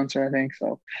you one answer, I think.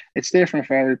 So it's different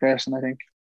for every person, I think.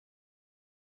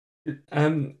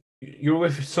 You were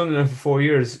with Sunderland for 4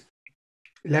 years.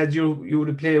 Lads you would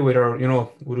have played with or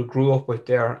would have grew up with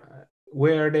there,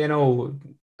 where they know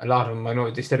a lot of them. I know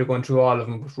instead of going through all of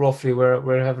them, but roughly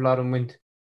where have a lot of them went?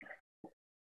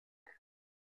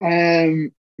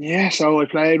 Yeah, so I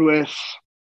played with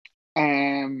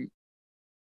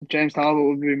James Talbot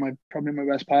would be probably my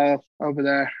best pal over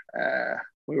there.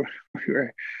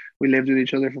 We lived with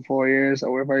each other for 4 years,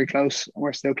 so we're very close.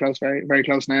 We're still close, very very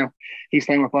close now. He's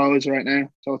playing with Bows right now,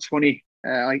 so it's funny.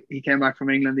 He came back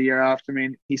from England the year after me,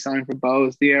 and he signed for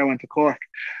Bows the year I went to Cork.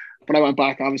 But I went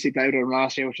back, obviously played with him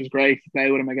last year, which was great to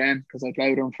play with him again because I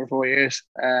played with him for 4 years.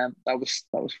 That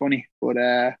was funny, but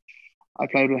I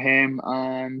played with him,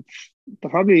 and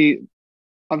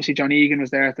obviously John Egan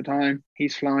was there at the time.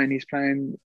 He's flying.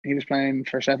 He was playing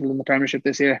for Sheffield in the Premiership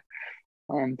this year,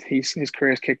 and his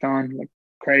career's kicked on like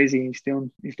crazy. He's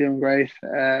doing great.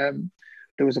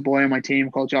 There was a boy on my team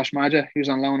called Josh Madja. He was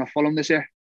on loan at Fulham this year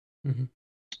Mm-hmm.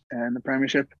 in the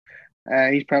Premiership.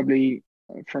 He's probably,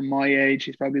 from my age,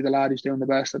 he's probably the lad who's doing the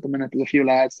best at the minute. There's a few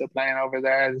lads still playing over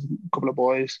there. There's a couple of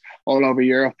boys all over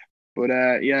Europe. But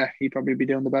yeah, he'd probably be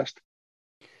doing the best.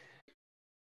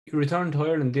 You returned to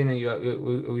Ireland, didn't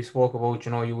you? We spoke about,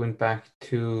 you went back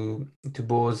to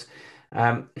Bose.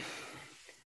 Um,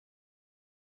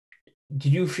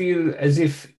 did you feel as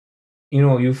if,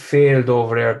 you failed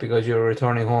over there because you were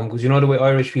returning home? Because you know the way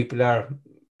Irish people are.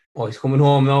 Oh, he's coming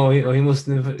home now. He must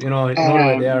have, the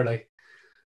way they are Um, like.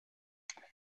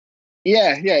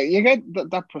 yeah, you get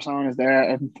that persona is there,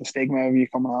 and the stigma of you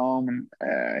coming home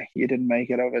and you didn't make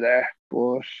it over there.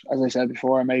 But as I said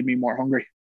before, it made me more hungry.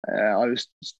 I was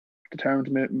determined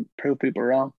to prove people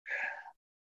wrong.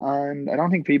 And I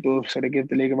don't think people sort of give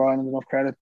the League of Ireland enough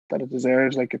credit that it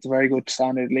deserves. Like, it's a very good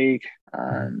standard league,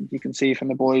 Mhm. and you can see from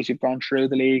the boys who've gone through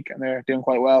the league, and they're doing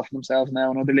quite well for themselves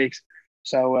now in other leagues.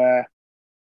 So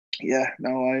yeah,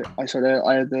 no, I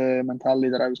had the mentality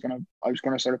that I was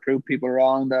gonna sort of prove people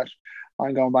wrong, that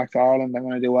I'm going back to Ireland, I'm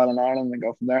gonna do well in Ireland and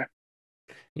go from there.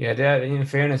 Yeah, in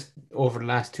fairness, over the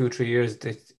last 2 or 3 years,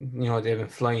 they've been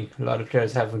flying. A lot of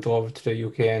players have went over to the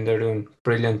UK and they're doing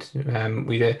brilliant.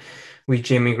 We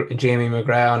Jamie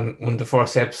McGrath on one of the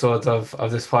first episodes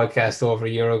of this podcast over a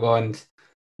year ago, and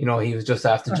he was just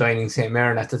after I joining St.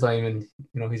 Mirren at the time,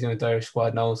 and he's in the Irish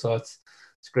squad now. So it's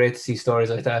great to see stories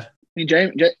like that. mean,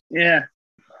 yeah,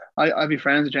 I'd be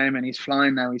friends with Jamie, and he's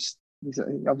flying now. He's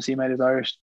obviously made his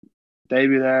Irish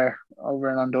debut there over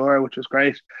in Andorra, which was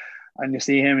great. And you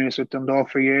see him, he was with Dundalk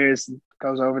for years, and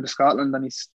goes over to Scotland, and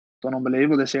he's done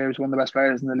unbelievable this year. He's one of the best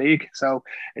players in the league. So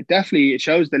it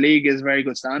shows the league is a very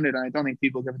good standard, and I don't think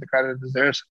people give it the credit it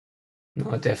deserves.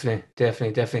 No, definitely,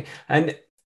 definitely, definitely. And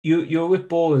you were with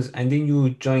Bowes, and then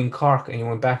you joined Cork, and you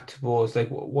went back to Bowes. Like,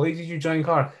 why did you join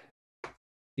Cork?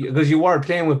 Because you were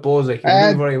playing with Bowes, like you were Uh,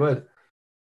 doing very well.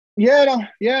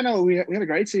 yeah, no, we had a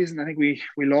great season. I think we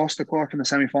lost to Cork in the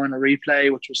semi final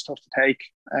replay, which was tough to take.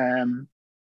 Um,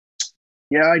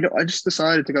 yeah, I just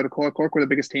decided to go to Cork. Cork were the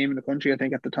biggest team in the country, I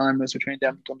think, at the time. It was between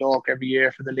them and Dundalk every year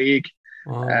for the league.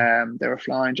 Oh, They were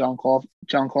flying. John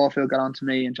Caulfield got on to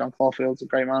me, and John Caulfield's a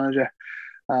great manager.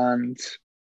 And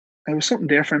it was something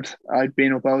different. I'd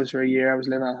been with Bowes for a year. I was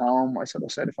living at home. I sort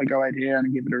of said, if I go out here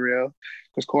and give it a real,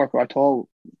 because Cork, I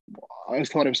was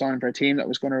thought I was signing for a team that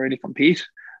was going to really compete.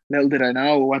 Little did I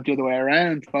know, it went the other way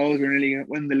around. Bowes were really going to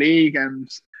win the league, and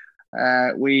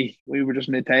we were just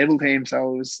mid-table team.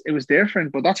 So it was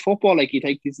different. But that's football. Like, you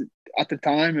take these, at the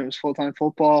time it was full-time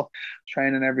football,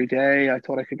 training every day. I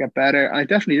thought I could get better, and it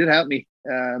definitely did help me.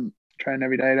 Training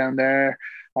every day down there.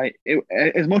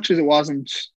 As much as it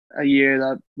wasn't a year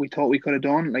that we thought we could have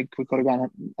done, like, we could have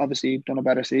obviously done a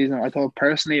better season. I thought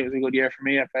personally it was a good year for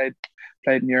me. I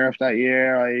played in Europe that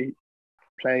year. I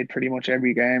played pretty much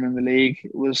every game in the league.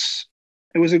 It was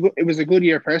a good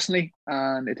year personally,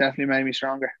 and it definitely made me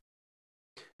stronger.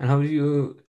 and how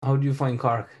do you find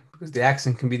Cork? Because the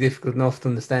accent can be difficult enough to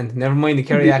understand. Never mind the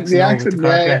Kerry The accent now with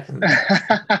the accent, Cork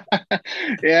yeah,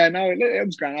 accent. yeah. No, it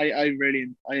was great.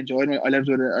 I enjoyed it. I lived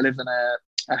in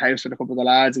a house with a couple of the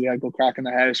lads. We had good crack in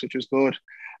the house, which was good.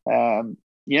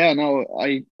 Yeah, no,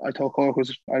 I thought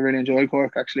I really enjoyed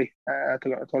Cork actually. I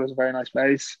thought it was a very nice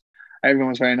place. Everyone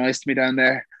was very nice to me down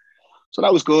there, so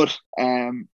that was good.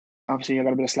 Obviously I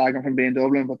got a bit of slagging from being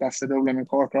Dublin, but that's the Dublin and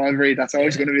Cork rivalry. That's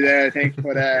always going to be there, I think.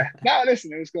 But no,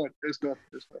 listen, it was good. It was good.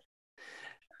 It was good.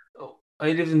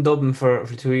 I lived in Dublin for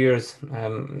 2 years.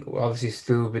 Obviously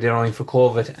still be there only for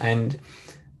COVID, and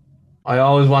I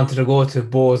always wanted to go to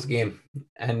Bowes game,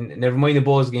 and never mind the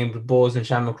Bowes game, but Bowes and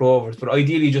Shamrock Rovers. But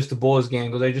ideally, just the Bowes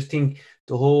game, because I just think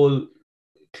the whole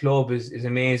club is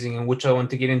amazing, and which I want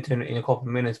to get into in a couple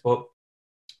of minutes. But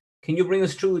can you bring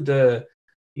us through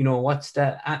what's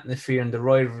that atmosphere and the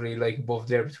rivalry like above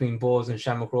there between Bowes and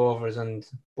Shamrock Rovers and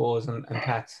Bowes and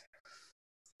Pats?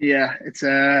 Yeah, it's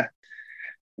a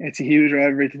huge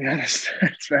rivalry, to be honest.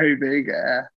 It's very big.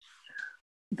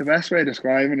 The best way of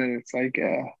describing it, it's like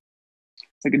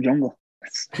a jungle.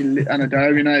 On a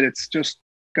Derby night, it's just,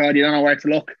 God, you don't know where to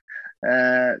look.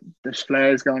 There's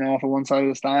flares going off on one side of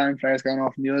the stand, flares going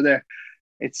off on the other.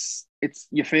 It's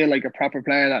you feel like a proper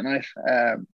player that night.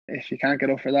 If you can't get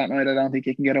up for that night, I don't think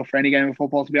you can get up for any game of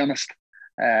football, to be honest.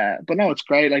 But no, it's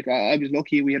great. Like, I was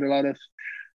lucky. We had a lot of,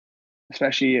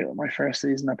 especially my first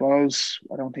season at Bowes.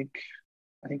 I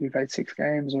think we played 6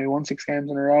 games and we won 6 games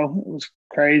in a row. It was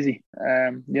crazy.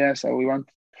 Yeah, so we went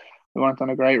on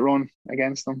a great run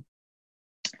against them.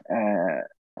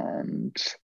 And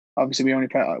obviously we only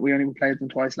played them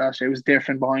twice last year. It was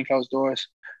different behind closed doors.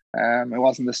 It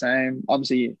wasn't the same.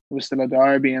 Obviously, it was still a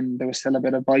derby, and there was still a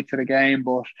bit of bite to the game.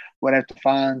 But without the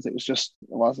fans, it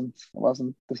wasn't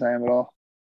the same at all.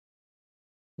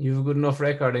 You have a good enough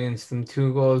record against them.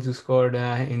 2 goals you scored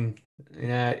the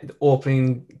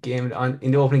opening game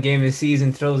in the opening game of the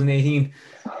season 2018.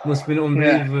 Must have been an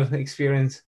Yeah, unbelievable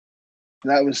experience.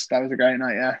 that was a great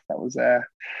night. Yeah,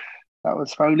 that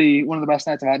was probably one of the best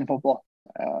nights I've had in football.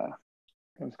 It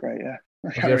was great. Yeah, I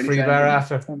Was can't there a really free say bar anything.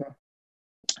 after?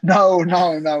 No,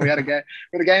 no, no. We had a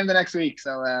game the next week,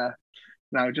 so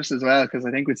no, just as well because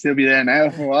I think we'd still be there now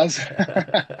if it was.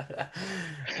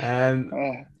 um,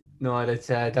 uh, no,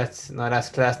 that's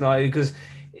class. No, because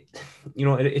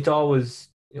it's always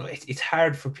it's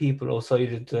hard for people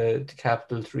outside of the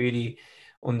capital to really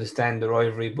understand the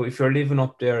rivalry. But if you're living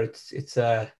up there, it's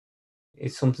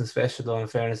something special, though. In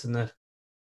fairness, isn't it?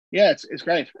 yeah, it's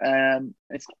great.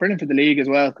 It's brilliant for the league as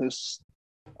well because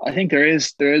I think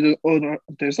there's a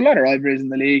lot of rivalries in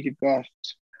the league. You've got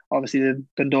obviously the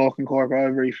Dundalk and Cork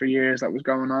rivalry for years that was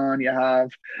going on. You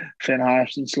have Finn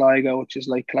Harps and Sligo, which is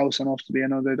like close enough to be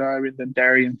another derby. Then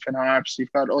Derry and Finn Harps.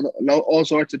 You've got all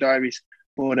sorts of derbies.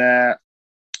 But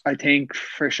I think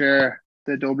for sure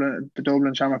the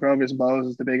Dublin Shamrock Rovers and Bows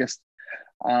is the biggest.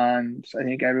 And I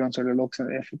think everyone sort of looks at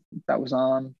if that was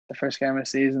on the first game of the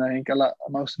season. I think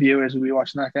most viewers will be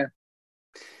watching that game.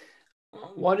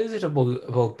 What is it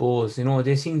about Bows?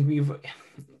 They seem to be,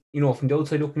 from the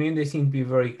outside looking in, they seem to be a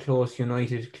very close,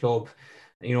 united club.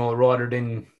 Rather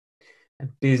than a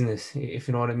business, if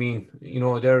you know what I mean.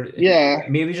 They're Yeah,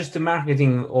 maybe just the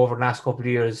marketing over the last couple of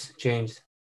years changed.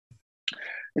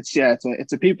 it's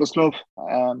a people's club.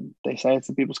 They say it's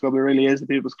a people's club. It really is the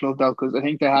people's club though, because I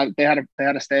think they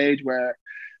had a stage where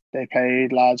they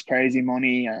paid lads crazy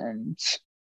money, and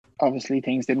obviously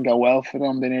things didn't go well for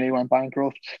them. They nearly went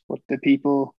bankrupt, but the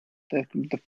people, the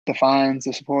fans,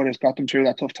 the supporters got them through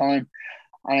that tough time,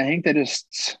 and I think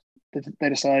they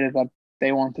decided that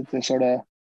they wanted to sort of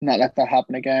not let that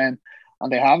happen again,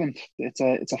 and they haven't. It's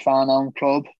a fan owned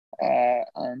club,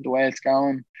 and the way it's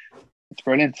going, it's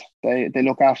brilliant. They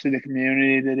look after the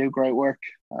community. They do great work,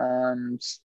 and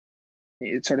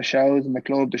it sort of shows in the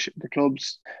club. The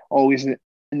club's always in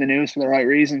the news for the right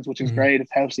reasons, which is Mhm. great. It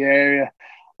helps the area,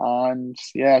 and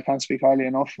yeah, I can't speak highly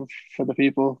enough for the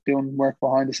people doing work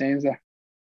behind the scenes there.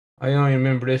 I only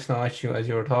remember this now actually as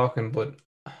you were talking, but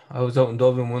I was out in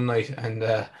Dublin one night and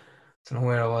I don't know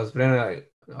where I was, but then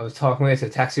I was talking with a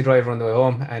taxi driver on the way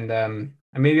home, and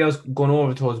maybe I was going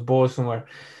over towards Bow somewhere,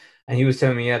 and he was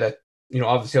telling me, yeah, that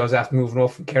obviously I was after moving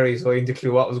up from Kerry, so I didn't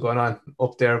clue what was going on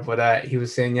up there, but he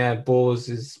was saying, yeah, Bowes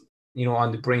is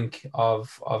on the brink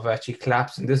of actually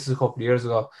collapsing. This is a couple of years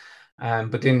ago,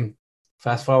 but then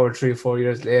fast forward 3 or 4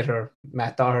 years later,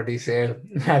 Matt Doherty said,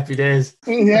 "Happy days."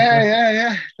 Yeah, yeah,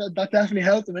 yeah. That definitely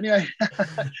helped them anyway.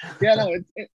 Yeah, no,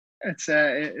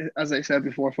 as I said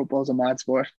before, football's a mad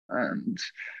sport, and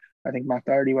I think Matt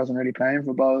Doherty wasn't really playing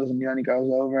for Bowes, and then he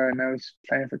goes over, and now he's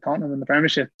playing for Tottenham in the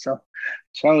Premiership. So,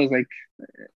 shows like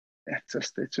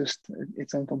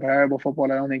it's incomparable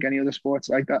football. I don't think any other sports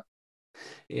like that.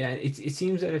 Yeah, it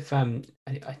seems that if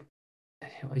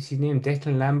I see his name,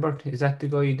 Declan Lambert, is that the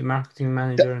guy, the marketing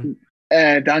manager,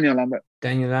 and Daniel Lambert.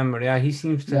 Daniel Lambert? Yeah, he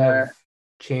seems to have Yeah,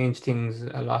 changed things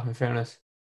a lot. In fairness,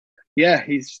 yeah,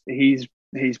 he's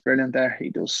brilliant there. He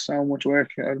does so much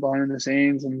work out behind the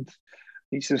scenes, and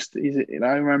he's.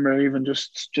 I remember even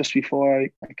just before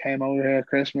I came over here at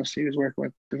Christmas, he was working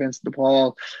with the Vincent de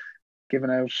Paul,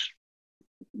 giving out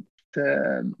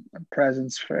the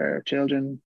presents for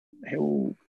children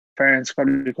who parents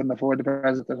probably couldn't afford the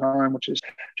present at the time, which is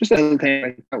just a little thing.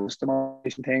 Like, that was the most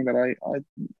recent thing that I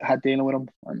had dealing with him,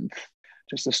 and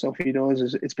just the stuff he does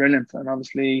is it's brilliant. And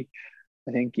obviously,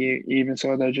 I think you even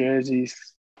saw their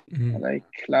jerseys Mhm. like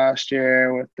last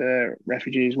year with the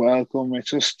refugees welcome.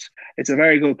 It's a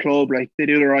very good club. Like, they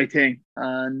do the right thing,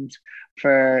 and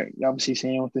for obviously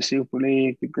seeing with the Super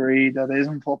League, the greed that is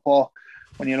in football.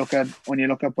 When you look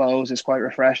at Bows, it's quite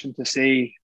refreshing to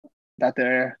see that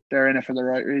they're in it for the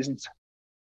right reasons.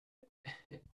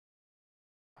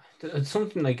 It's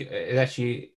something like it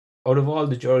actually out of all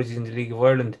the jerseys in the League of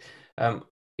Ireland,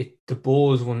 the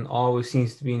Bows one always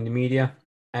seems to be in the media,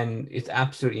 and it's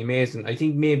absolutely amazing. I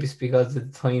think maybe it's because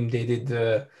of the time they did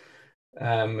the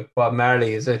Bob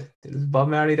Marley. Is it Bob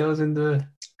Marley that was in the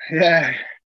Yeah,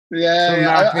 yeah, some yeah.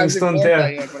 I marketing haven't even stunt watched that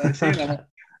there? yet, but I've seen it.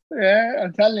 Yeah,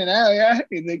 I'm telling you now. Yeah,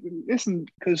 like, listen,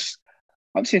 because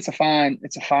obviously it's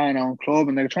a fan owned club,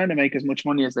 and they're trying to make as much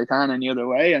money as they can any other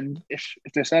way. And if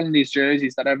they're selling these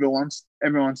jerseys that everyone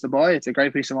wants to buy, it's a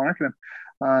great piece of marketing.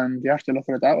 and you have to look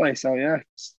at it that way. So yeah,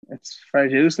 it's fair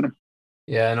dues to them.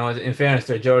 Yeah, no, in fairness,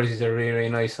 their jerseys are really, really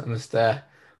nice. I must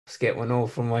get one over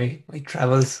for my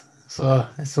travels. So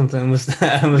it's something I must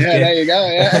I must Yeah, there get. you go.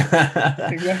 Yeah,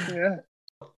 exactly. Yeah.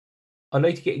 I'd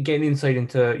like to get an insight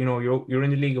into, you're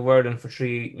in the League of Ireland for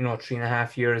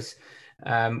 3.5 years.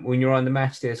 When you're on the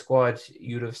match day squad,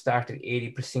 you'd have started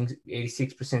 80%,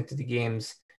 86% of the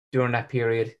games during that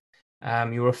period.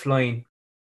 You were flying.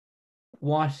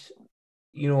 What,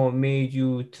 made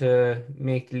you to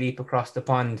make the leap across the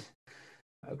pond,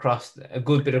 across a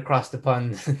good bit across the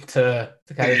pond to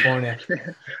California?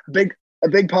 a big a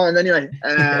big pond anyway.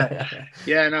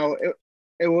 Yeah, no,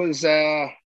 it was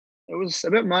a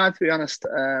bit mad to be honest.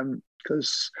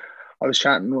 Because I was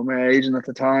chatting with my agent at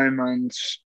the time, and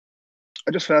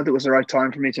I just felt it was the right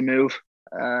time for me to move.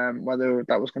 Whether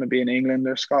that was going to be in England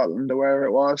or Scotland or wherever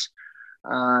it was.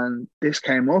 And this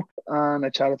came up, and I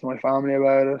chatted to my family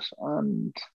about it,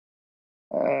 and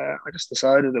I just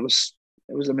decided it was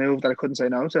a move that I couldn't say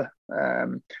no to.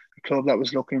 A club that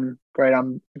was looking great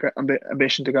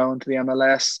ambition to go into the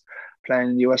MLS, playing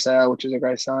in the USL, which is a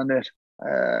great standard.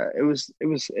 It was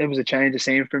a change of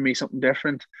scene for me, something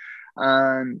different.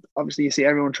 And obviously, you see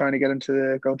everyone trying to get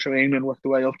into go through England, work the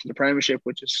way up to the Premiership,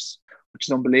 which is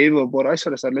unbelievable. But I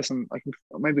sort of said, listen, I can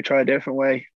maybe try a different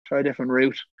way, try a different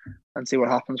route, and see what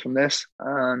happens from this.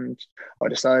 And I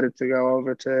decided to go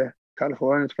over to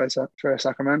California to play for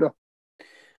Sacramento.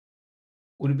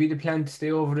 Would it be the plan to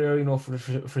stay over there, for the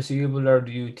foreseeable, or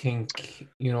do you think,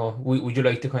 would you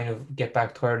like to kind of get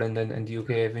back to Ireland and the UK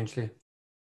eventually?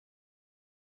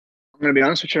 I'm going to be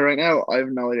honest with you right now. I have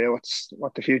no idea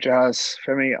what the future has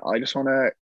for me. I just want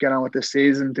to get on with this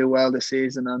season, do well this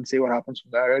season, and see what happens from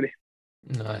there. Really.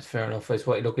 No, that's fair enough. I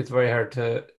suppose, look, it's very hard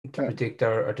to Yeah. predict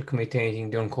or to commit to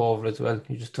anything during COVID as well.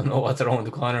 You just don't know what's around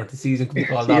the corner. The season could be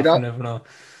called You off. You don't. never know.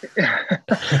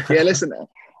 Yeah, listen.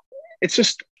 It's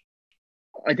just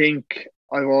I think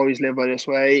I've always lived by this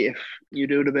way. If you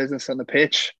do the business on the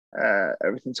pitch,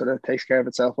 everything sort of takes care of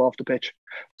itself off the pitch.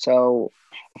 So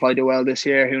if I do well this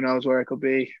year, who knows where I could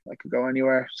be? I could go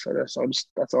anywhere. So just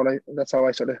that's how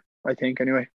I sort of I think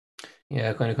anyway.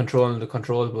 Yeah, kind of controlling the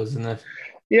controllables, isn't it?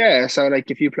 Yeah, so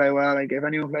like if you play well, like if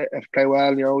you play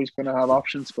well, you're always going to have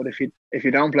options. But if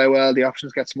you don't play well, the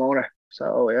options get smaller.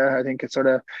 So yeah, I think it's sort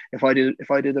of if I do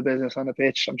the business on the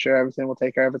pitch, I'm sure everything will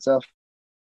take care of itself.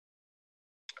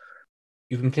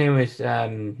 You've been playing with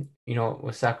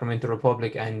with Sacramento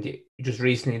Republic, and just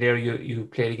recently there you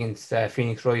played against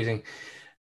Phoenix Rising.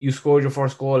 You scored your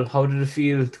first goal. How did it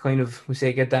feel to kind of, we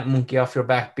say, get that monkey off your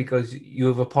back, because you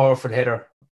have a powerful header?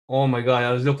 Oh my God,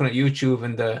 I was looking at YouTube,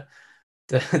 and the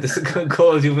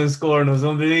goals you've been scoring was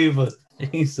unbelievable.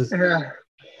 Jesus. Yeah,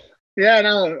 yeah,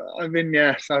 no,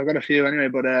 so I've got a few anyway,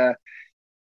 but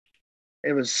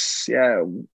it was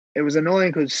it was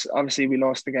annoying because obviously we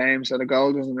lost the game, so the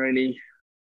goal doesn't really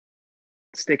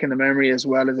stick in the memory as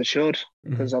well as it should.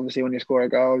 Because obviously when you score a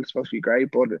goal, it's supposed to be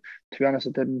great, but to be honest,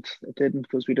 it didn't. It didn't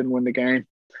because we didn't win the game.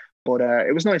 But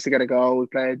it was nice to get a goal. We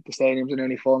played the stadiums are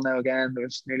nearly full now again. There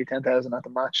was nearly 10,000 at the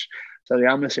match, so the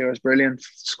atmosphere was brilliant.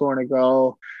 Scoring a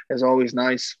goal is always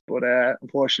nice, but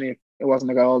unfortunately, it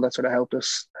wasn't a goal that sort of helped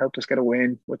us get a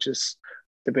win, which is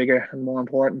the bigger and more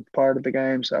important part of the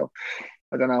game. So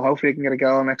I don't know. Hopefully, we can get a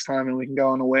goal next time and we can go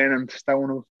on a win, and that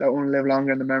one will live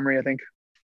longer in the memory, I think.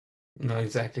 No,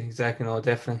 exactly. No,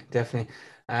 definitely.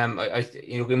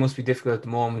 It must be difficult at the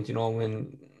moment,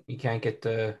 when you can't get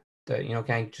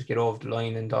can't just get over the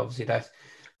line, and obviously that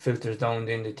filters down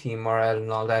in the team morale, and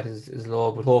all that is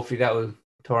low. But hopefully that will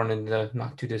turn in the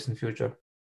not too distant future.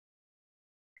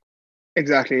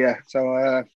 Exactly, yeah.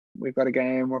 So we've got a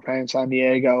game. We're playing San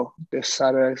Diego this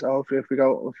Saturday. So hopefully, if we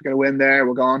get a win there,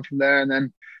 we're gone from there, and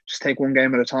then just take one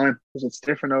game at a time because it's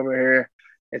different over here.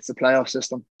 It's the playoff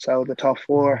system. So the top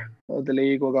four of the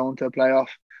league will go into a playoff.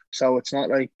 So it's not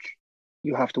like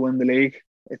you have to win the league.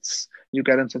 It's you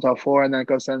get into the top four and then it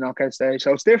goes to the knockout stage.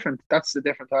 So it's different. That's the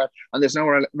different part. And there's no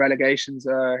relegations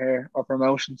here or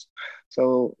promotions.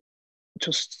 So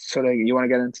just sort of you want to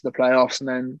get into the playoffs and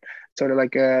then sort of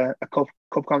like a cup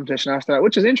competition after that,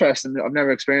 which is interesting. I've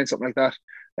never experienced something like that.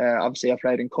 Obviously, I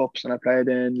played in cups and I played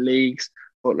in leagues,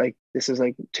 but like this is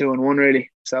like 2-in-1 really.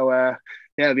 So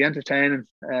yeah, it'll be entertaining.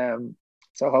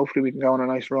 So hopefully we can go on a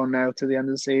nice run now to the end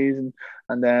of the season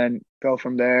and then go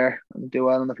from there and do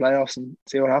well in the playoffs and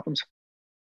see what happens.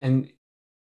 And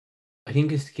I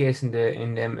think it's the case in the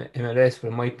MLS, but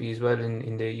it might be as well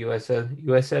in the USL.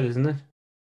 USL, isn't it?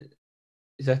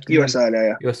 Is that the USL,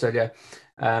 yeah. USL, yeah.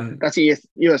 That's the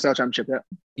USL Championship, yeah.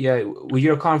 Yeah, will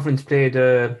your conference play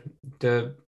the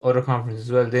other conference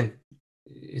as well then?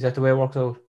 Is that the way it works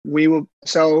out? We will.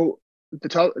 So the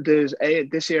top. There's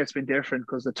eight this year. It's been different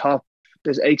because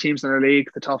there's 8 teams in our league.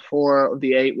 The top 4 of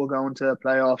the 8 will go into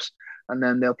playoffs, and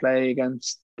then they'll play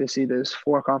against. They see there's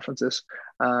 4 conferences,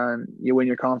 and you win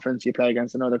your conference, you play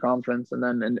against another conference, and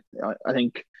then I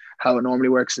think how it normally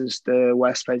works is the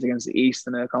West plays against the East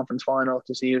in a conference final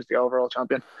to see who's the overall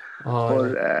champion.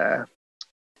 Oh, But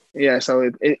yeah, so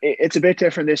it's a bit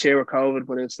different this year with COVID,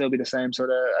 but it'll still be the same sort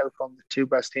of outcome. The 2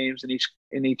 best teams in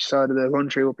each side of the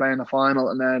country will play in the final,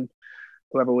 and then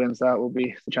whoever wins that will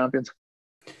be the champions.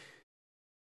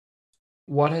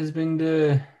 what has been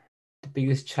the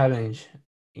biggest challenge,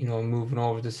 moving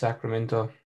over to Sacramento?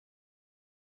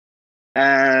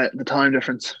 The time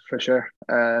difference for sure.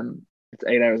 It's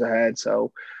 8 hours ahead,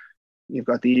 so you've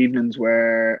got the evenings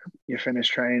where you finish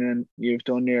training, you've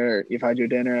had your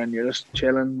dinner, and you're just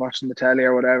chilling, watching the telly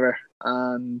or whatever,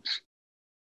 and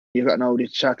you've got nobody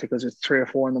to chat to because it's 3 or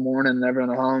 4 in the morning and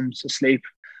everyone at home's asleep.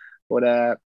 But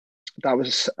that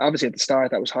was obviously at the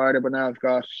start that was harder, but now I've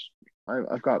got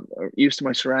used to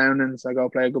my surroundings. I go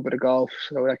play a good bit of golf,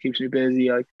 so that keeps me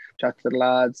busy. I chat to the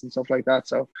lads and stuff like that.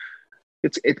 So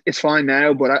it's fine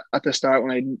now, but at the start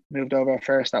when I moved over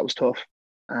first, that was tough.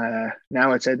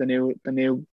 Now I'd say the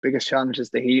new biggest challenge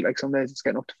is the heat. Like some days it's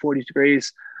getting up to 40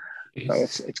 degrees, so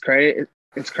it's crazy.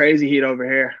 It's crazy heat over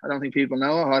here. I don't think people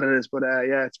know how hot it is, but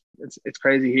yeah, it's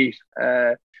crazy heat.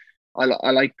 I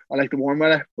like the warm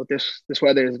weather, but this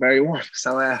weather is very warm.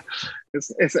 So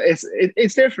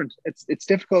it's different. It's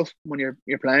difficult when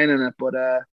you're playing in it, but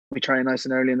we try nice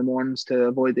and early in the mornings to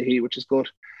avoid the heat, which is good.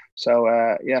 So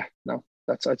yeah, no,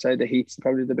 I'd say the heat's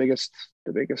probably the biggest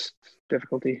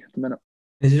difficulty at the minute.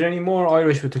 Is there any more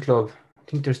Irish with the club? I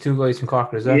think there's 2 guys from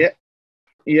Cork, is there? Yeah,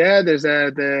 yeah. There's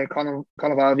the Colin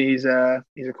Valvey. He's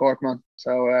a Cork man.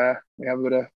 So we have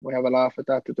a laugh at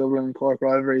that. The Dublin and Cork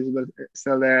rivalry is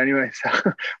still there anyway.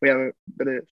 So we have a bit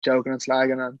of joking and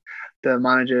slagging, and the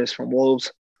manager is from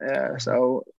Wolves.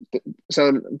 So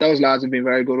those lads have been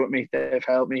very good with me. They've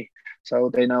helped me,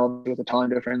 so they know with the time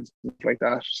difference and stuff like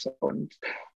that. So and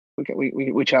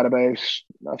we chat about if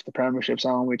the Premiership's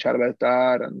on, we chat about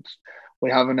that, and we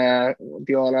haven't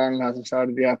the All Ireland hasn't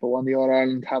started yet, but when the All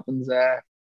Ireland happens,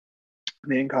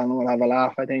 me and Colin will have a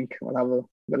laugh. I think we'll have a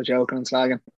bit of joking and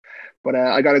slagging. But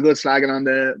I got a good slagging on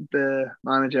the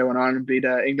manager when Ireland beat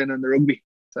England in the rugby,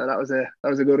 so that was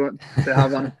a good one to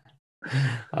have on.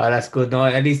 Oh, that's good. No,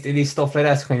 at least stuff like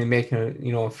that's kind of making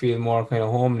it, feel more kind of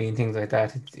homely and things like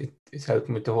that. It's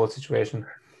helping with the whole situation.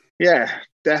 Yeah,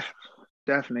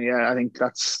 definitely. Yeah, I think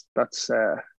that's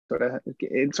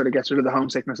it sort of gets rid of the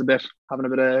homesickness a bit, having a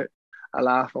bit of a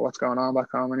laugh at what's going on back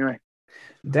home anyway.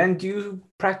 Then do you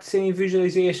practice any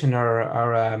visualization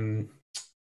or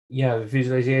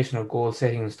visualization or goal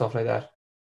setting and stuff like that?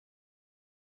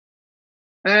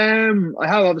 I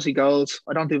have obviously goals.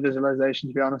 I don't do visualization,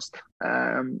 to be honest.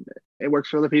 It works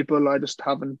for other people. I just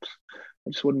haven't.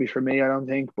 It just wouldn't be for me, I don't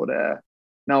think. But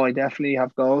no, I definitely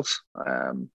have goals.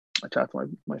 I chat to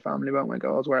my family about my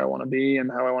goals, where I want to be and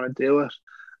how I want to do it.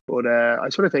 But I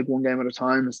sort of take one game at a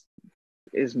time.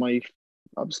 Is my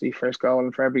obviously first goal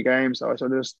and for every game. So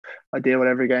I deal with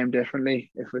every game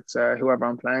differently. If it's whoever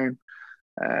I'm playing,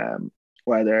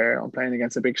 whether I'm playing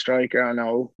against a big striker, I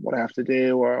know what I have to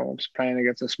do, or I'm playing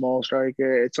against a small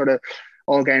striker. It's sort of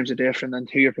all games are different and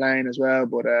who you're playing as well.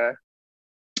 But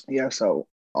yeah, so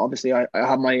obviously I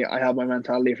have my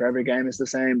mentality for every game is the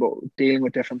same, but dealing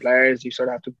with different players, you sort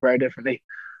of have to prepare differently.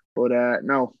 But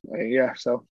no, yeah,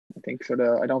 so I think sort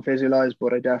of I don't visualize,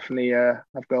 but I definitely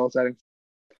have goal setting.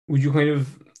 Would you kind of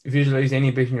visualize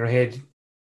any bit in your head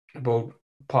about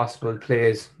possible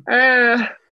plays?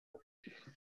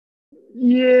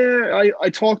 Yeah, I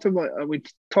talked about we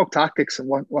talk tactics and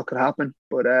what could happen,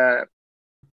 but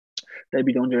they'd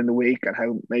be done during the week and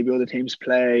how maybe other teams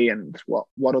play and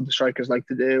what other strikers like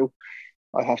to do.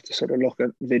 I have to sort of look at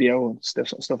video and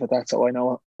stuff like that, so I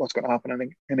know what's going to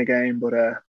happen in a game. But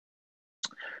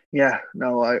yeah,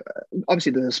 no, I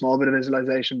obviously there's a small bit of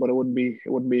visualization, but it wouldn't be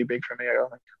big for me, I don't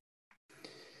think.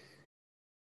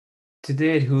 To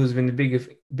date, who's been the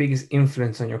biggest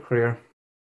influence on your career?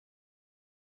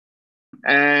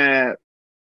 My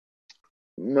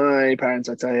parents,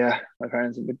 I'd say, yeah, my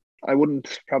parents. I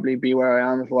wouldn't probably be where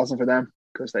I am if it wasn't for them,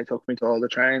 because they took me to all the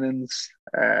trainings.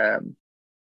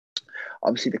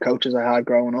 Obviously, the coaches I had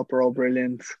growing up were all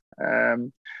brilliant.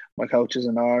 My coaches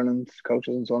in Ireland,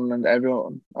 coaches in Sunderland,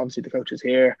 everyone. Obviously, the coaches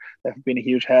here, they've been a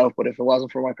huge help. But if it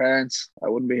wasn't for my parents, I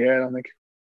wouldn't be here, I don't think.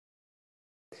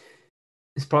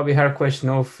 It's probably a hard question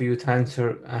now for you to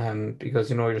answer, because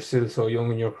you're still so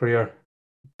young in your career.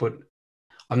 But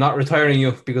I'm not retiring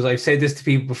you, because I've said this to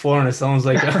people before, and it sounds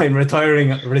like I'm retiring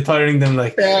them.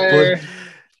 Like, but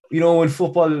when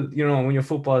football, when your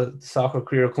football soccer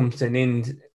career comes to an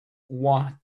end,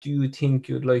 what do you think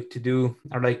you'd like to do?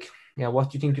 Or like, yeah, what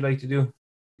do you think you'd like to do?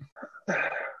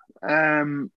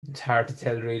 It's hard to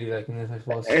tell, really. Like, I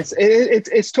suppose.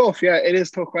 It's tough. Yeah, it is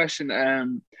a tough question. I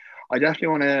definitely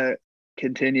want to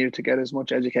continue to get as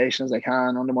much education as I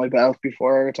can under my belt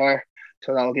before I retire,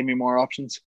 so that'll give me more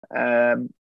options. Um,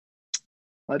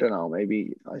 I don't know.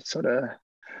 Maybe I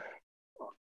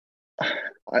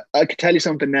could tell you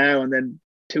something now, and then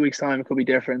 2 weeks time it could be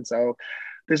different. So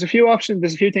there's a few options.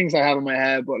 There's a few things I have in my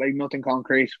head, but like nothing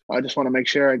concrete. I just want to make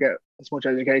sure I get as much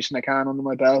education I can under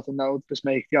my belt, and that'll just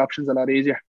make the options a lot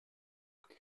easier.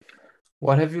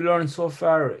 What have you learned so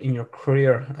far in your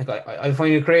career? Like, I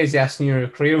find it crazy asking your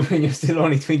career when you're still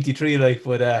only 23. Like,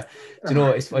 but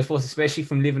I suppose especially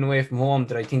from living away from home,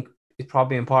 that I think it's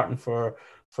probably important for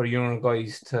younger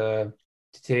guys to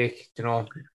take.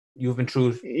 You've been through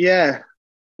it. Yeah,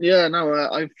 yeah. No,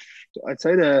 I'd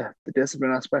say the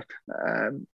discipline aspect,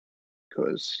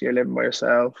 because you're living by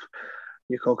yourself,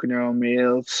 you're cooking your own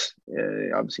meals.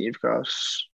 Obviously, you've got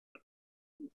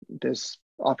there's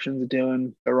options of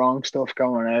doing the wrong stuff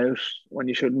going out when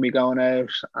you shouldn't be going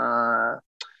out.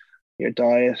 Your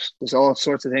diet, there's all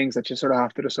sorts of things that you sort of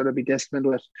have to just sort of be disciplined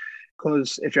with.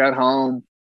 Because if you're at home,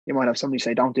 you might have somebody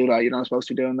say, "Don't do that. You're not supposed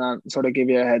to be doing that," and sort of give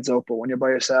you a heads up. But when you're by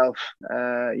yourself,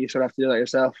 you sort of have to do that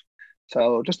yourself.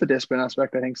 So just the discipline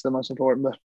aspect, I think, is the most important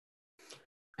bit.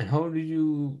 And how did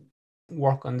you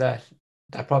work on that?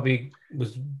 That probably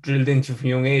was drilled into you from a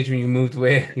young age when you moved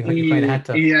away. You kind of had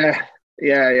to.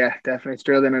 Yeah, definitely. It's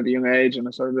drilled in at a young age, and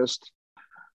it's sort of just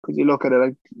because you look at it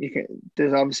like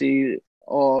there's obviously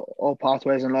all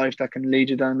pathways in life that can lead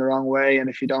you down the wrong way,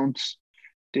 and if you don't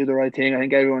do the right thing, I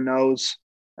think everyone knows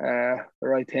the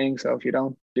right thing. So if you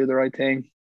don't do the right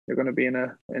thing, you're going to be in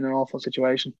an awful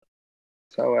situation.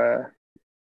 So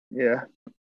yeah.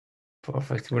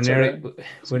 Perfect. We're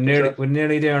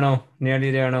nearly there now. Nearly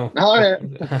there now. Oh yeah,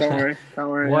 don't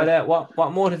worry. What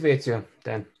motivates you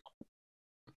then?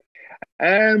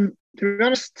 To be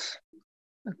honest,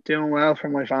 doing well for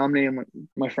my family and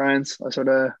my friends. I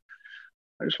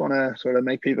just want to sort of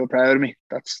make people proud of me.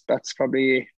 That's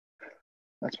probably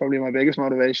my biggest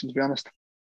motivation, to be honest.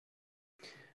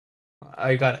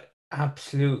 I got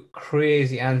absolute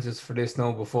crazy answers for this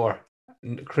now before.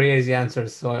 Crazy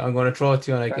answers. So I'm going to throw it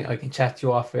to you, and Okay. I can chat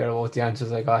you off here about the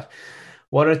answers I got.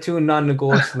 What are two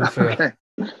non-negotiable for you Okay.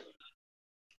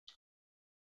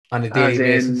 on a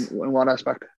daily As in basis? what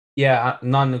aspect? Yeah,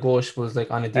 non-negotiables,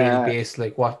 like on a daily Uh, basis,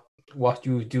 like what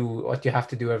you do, what you have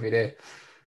to do every day.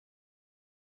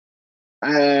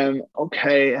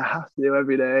 okay, I have to do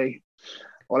every day.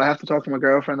 Well, I have to talk to my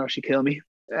girlfriend or she kill me.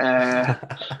 Uh,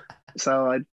 so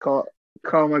I'd call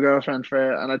my girlfriend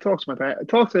and I talk to my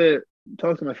parents,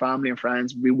 talk to my family and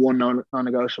friends. Would be one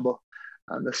non-negotiable,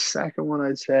 and the second one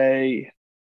I'd say,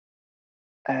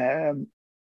 um,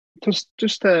 just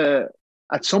at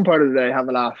some part of the day have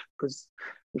a laugh, because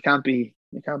you can't be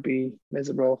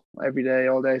miserable every day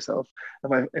all day. So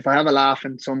if I have a laugh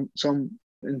in some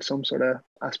sort of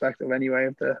aspect of any way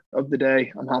of the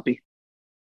day, I'm happy.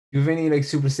 You have any like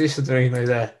superstitions or anything like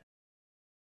that?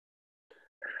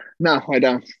 No, I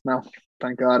don't. No,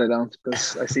 thank God I don't,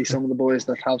 because I see some of the boys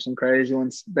that have some crazy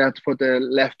ones. They have to put their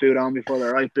left boot on before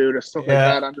their right boot or stuff like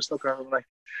Yeah, that. I'm just looking at them like,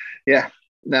 yeah,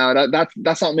 no,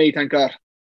 that's not me. Thank God.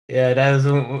 yeah, that is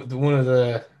one of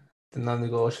the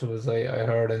non-negotiables I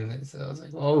heard, and I was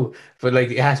like, oh, but like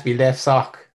it has to be left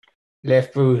sock,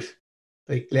 left boot,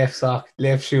 like left sock,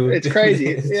 left shoe. It's crazy.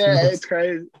 Yeah, it's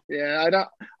crazy. Yeah,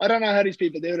 I don't know how these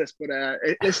people do this, but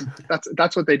listen,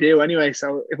 that's what they do anyway.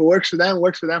 So if it works for them, it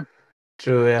works for them.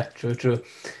 True, yeah, true.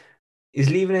 Is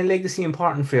leaving a legacy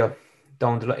important for you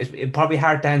down the line? It's probably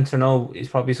hard to answer now. It's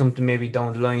probably something maybe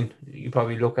down the line you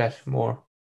probably look at more.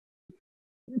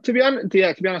 To be honest,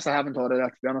 yeah, to be honest, I haven't thought of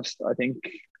that. To be honest, I think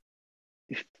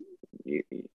if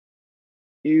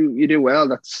you you do well,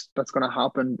 that's going to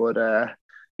happen. But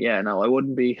yeah, no, I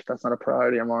wouldn't be. That's not a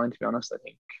priority of mine. To be honest, I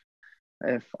think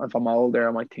if I'm older,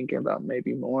 I might think of that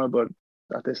maybe more. But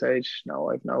at this age,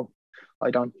 no, I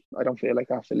don't feel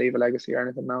like I have to leave a legacy or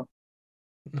anything now.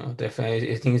 No,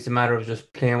 definitely. I think it's a matter of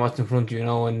just playing what's in front of you,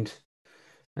 and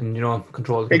control the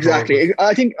controllables. Exactly.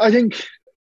 I think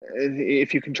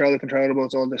if you control the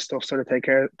controllables, all this stuff sort of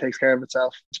takes care of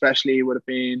itself. Especially would have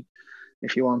been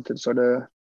if you wanted to sort of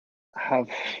have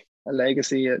a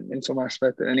legacy in some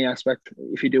aspect, in any aspect.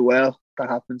 If you do well, that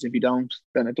happens. If you don't,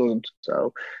 then it doesn't.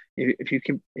 So if you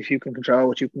can control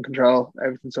what you can control,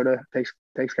 everything sort of takes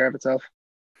care of itself.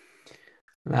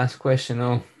 Last question,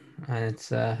 now, and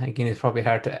it's again, it's probably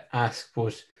hard to ask,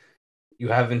 but you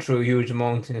have been through a huge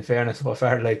amount in fairness so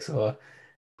far. Like, so,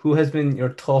 Who has been your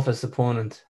toughest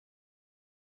opponent?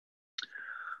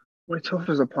 My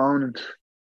toughest opponent.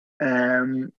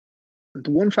 Um,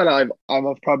 the one fella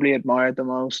I've probably admired the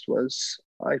most was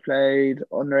I played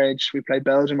underage. We played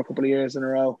Belgium a couple of years in a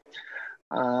row,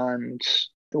 and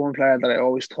the one player that I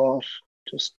always thought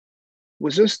just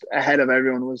was just ahead of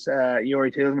everyone was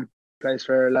Yuri Tillman. Plays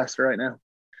for Leicester right now.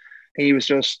 He was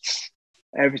just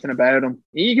everything about him.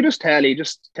 You could just tell he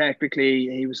just technically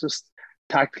he was just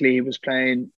tactically he was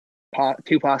playing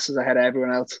two passes ahead of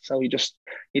everyone else. So he just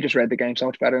read the game so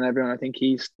much better than everyone. I think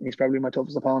he's probably my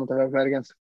toughest opponent I've ever played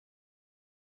against.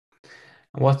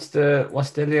 What's the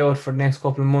layout for the next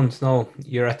couple of months now?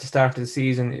 You're at the start of the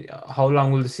season. How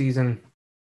long will the season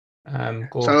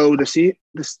go? So the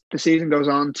season goes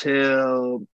on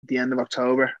till the end of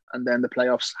October, and then the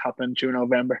playoffs happen through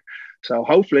November. So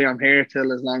hopefully I'm here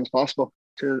till as long as possible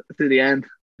to the end.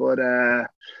 But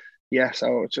yeah,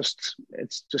 so it's just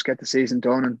get the season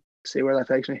done and see where that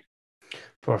takes me.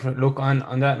 Perfect. Look,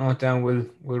 on that note, then we'll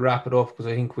wrap it up because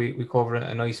I think we covered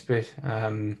a nice bit.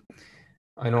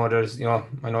 I know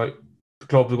I know the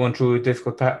clubs are going through a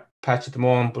difficult patch at the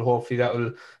moment, but hopefully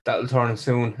that'll turn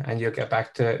soon and you'll get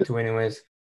back to winning ways.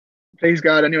 Please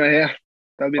God, anyway, yeah,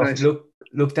 that'll be Perfect. nice.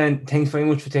 Look, then, thanks very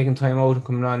much for taking time out and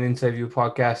coming on Inside View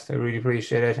podcast. I really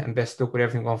appreciate it, and best luck with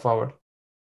everything going forward.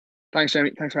 Thanks,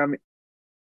 Jamie. Thanks for having me.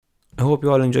 I hope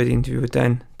you all enjoyed the interview with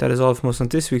Dan. That is all from us on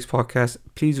this week's podcast.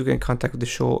 Please do get in contact with the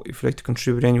show if you'd like to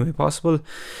contribute any way possible.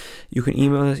 You can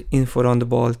email us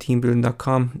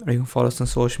info@ontheballteambuilding.com, or you can follow us on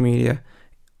social media.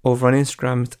 Over on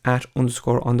Instagram, it's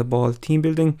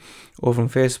 @_ontheballteambuilding. Over on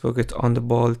Facebook, it's On The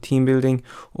Ball Team Building.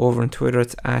 Over on Twitter,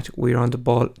 it's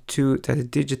 @we'reontheball2. That is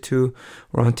digit 2.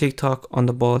 We're on TikTok, On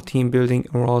The Ball Team Building,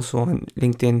 and we're also on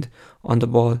LinkedIn, On The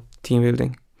Ball Team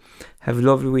Building. Have a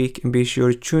lovely week, and be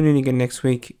sure to tune in again next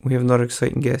week. We have another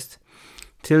exciting guest.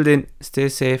 Till then, stay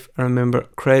safe and remember,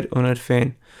 cred unat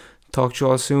féin. Talk to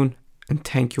you all soon, and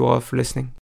thank you all for listening.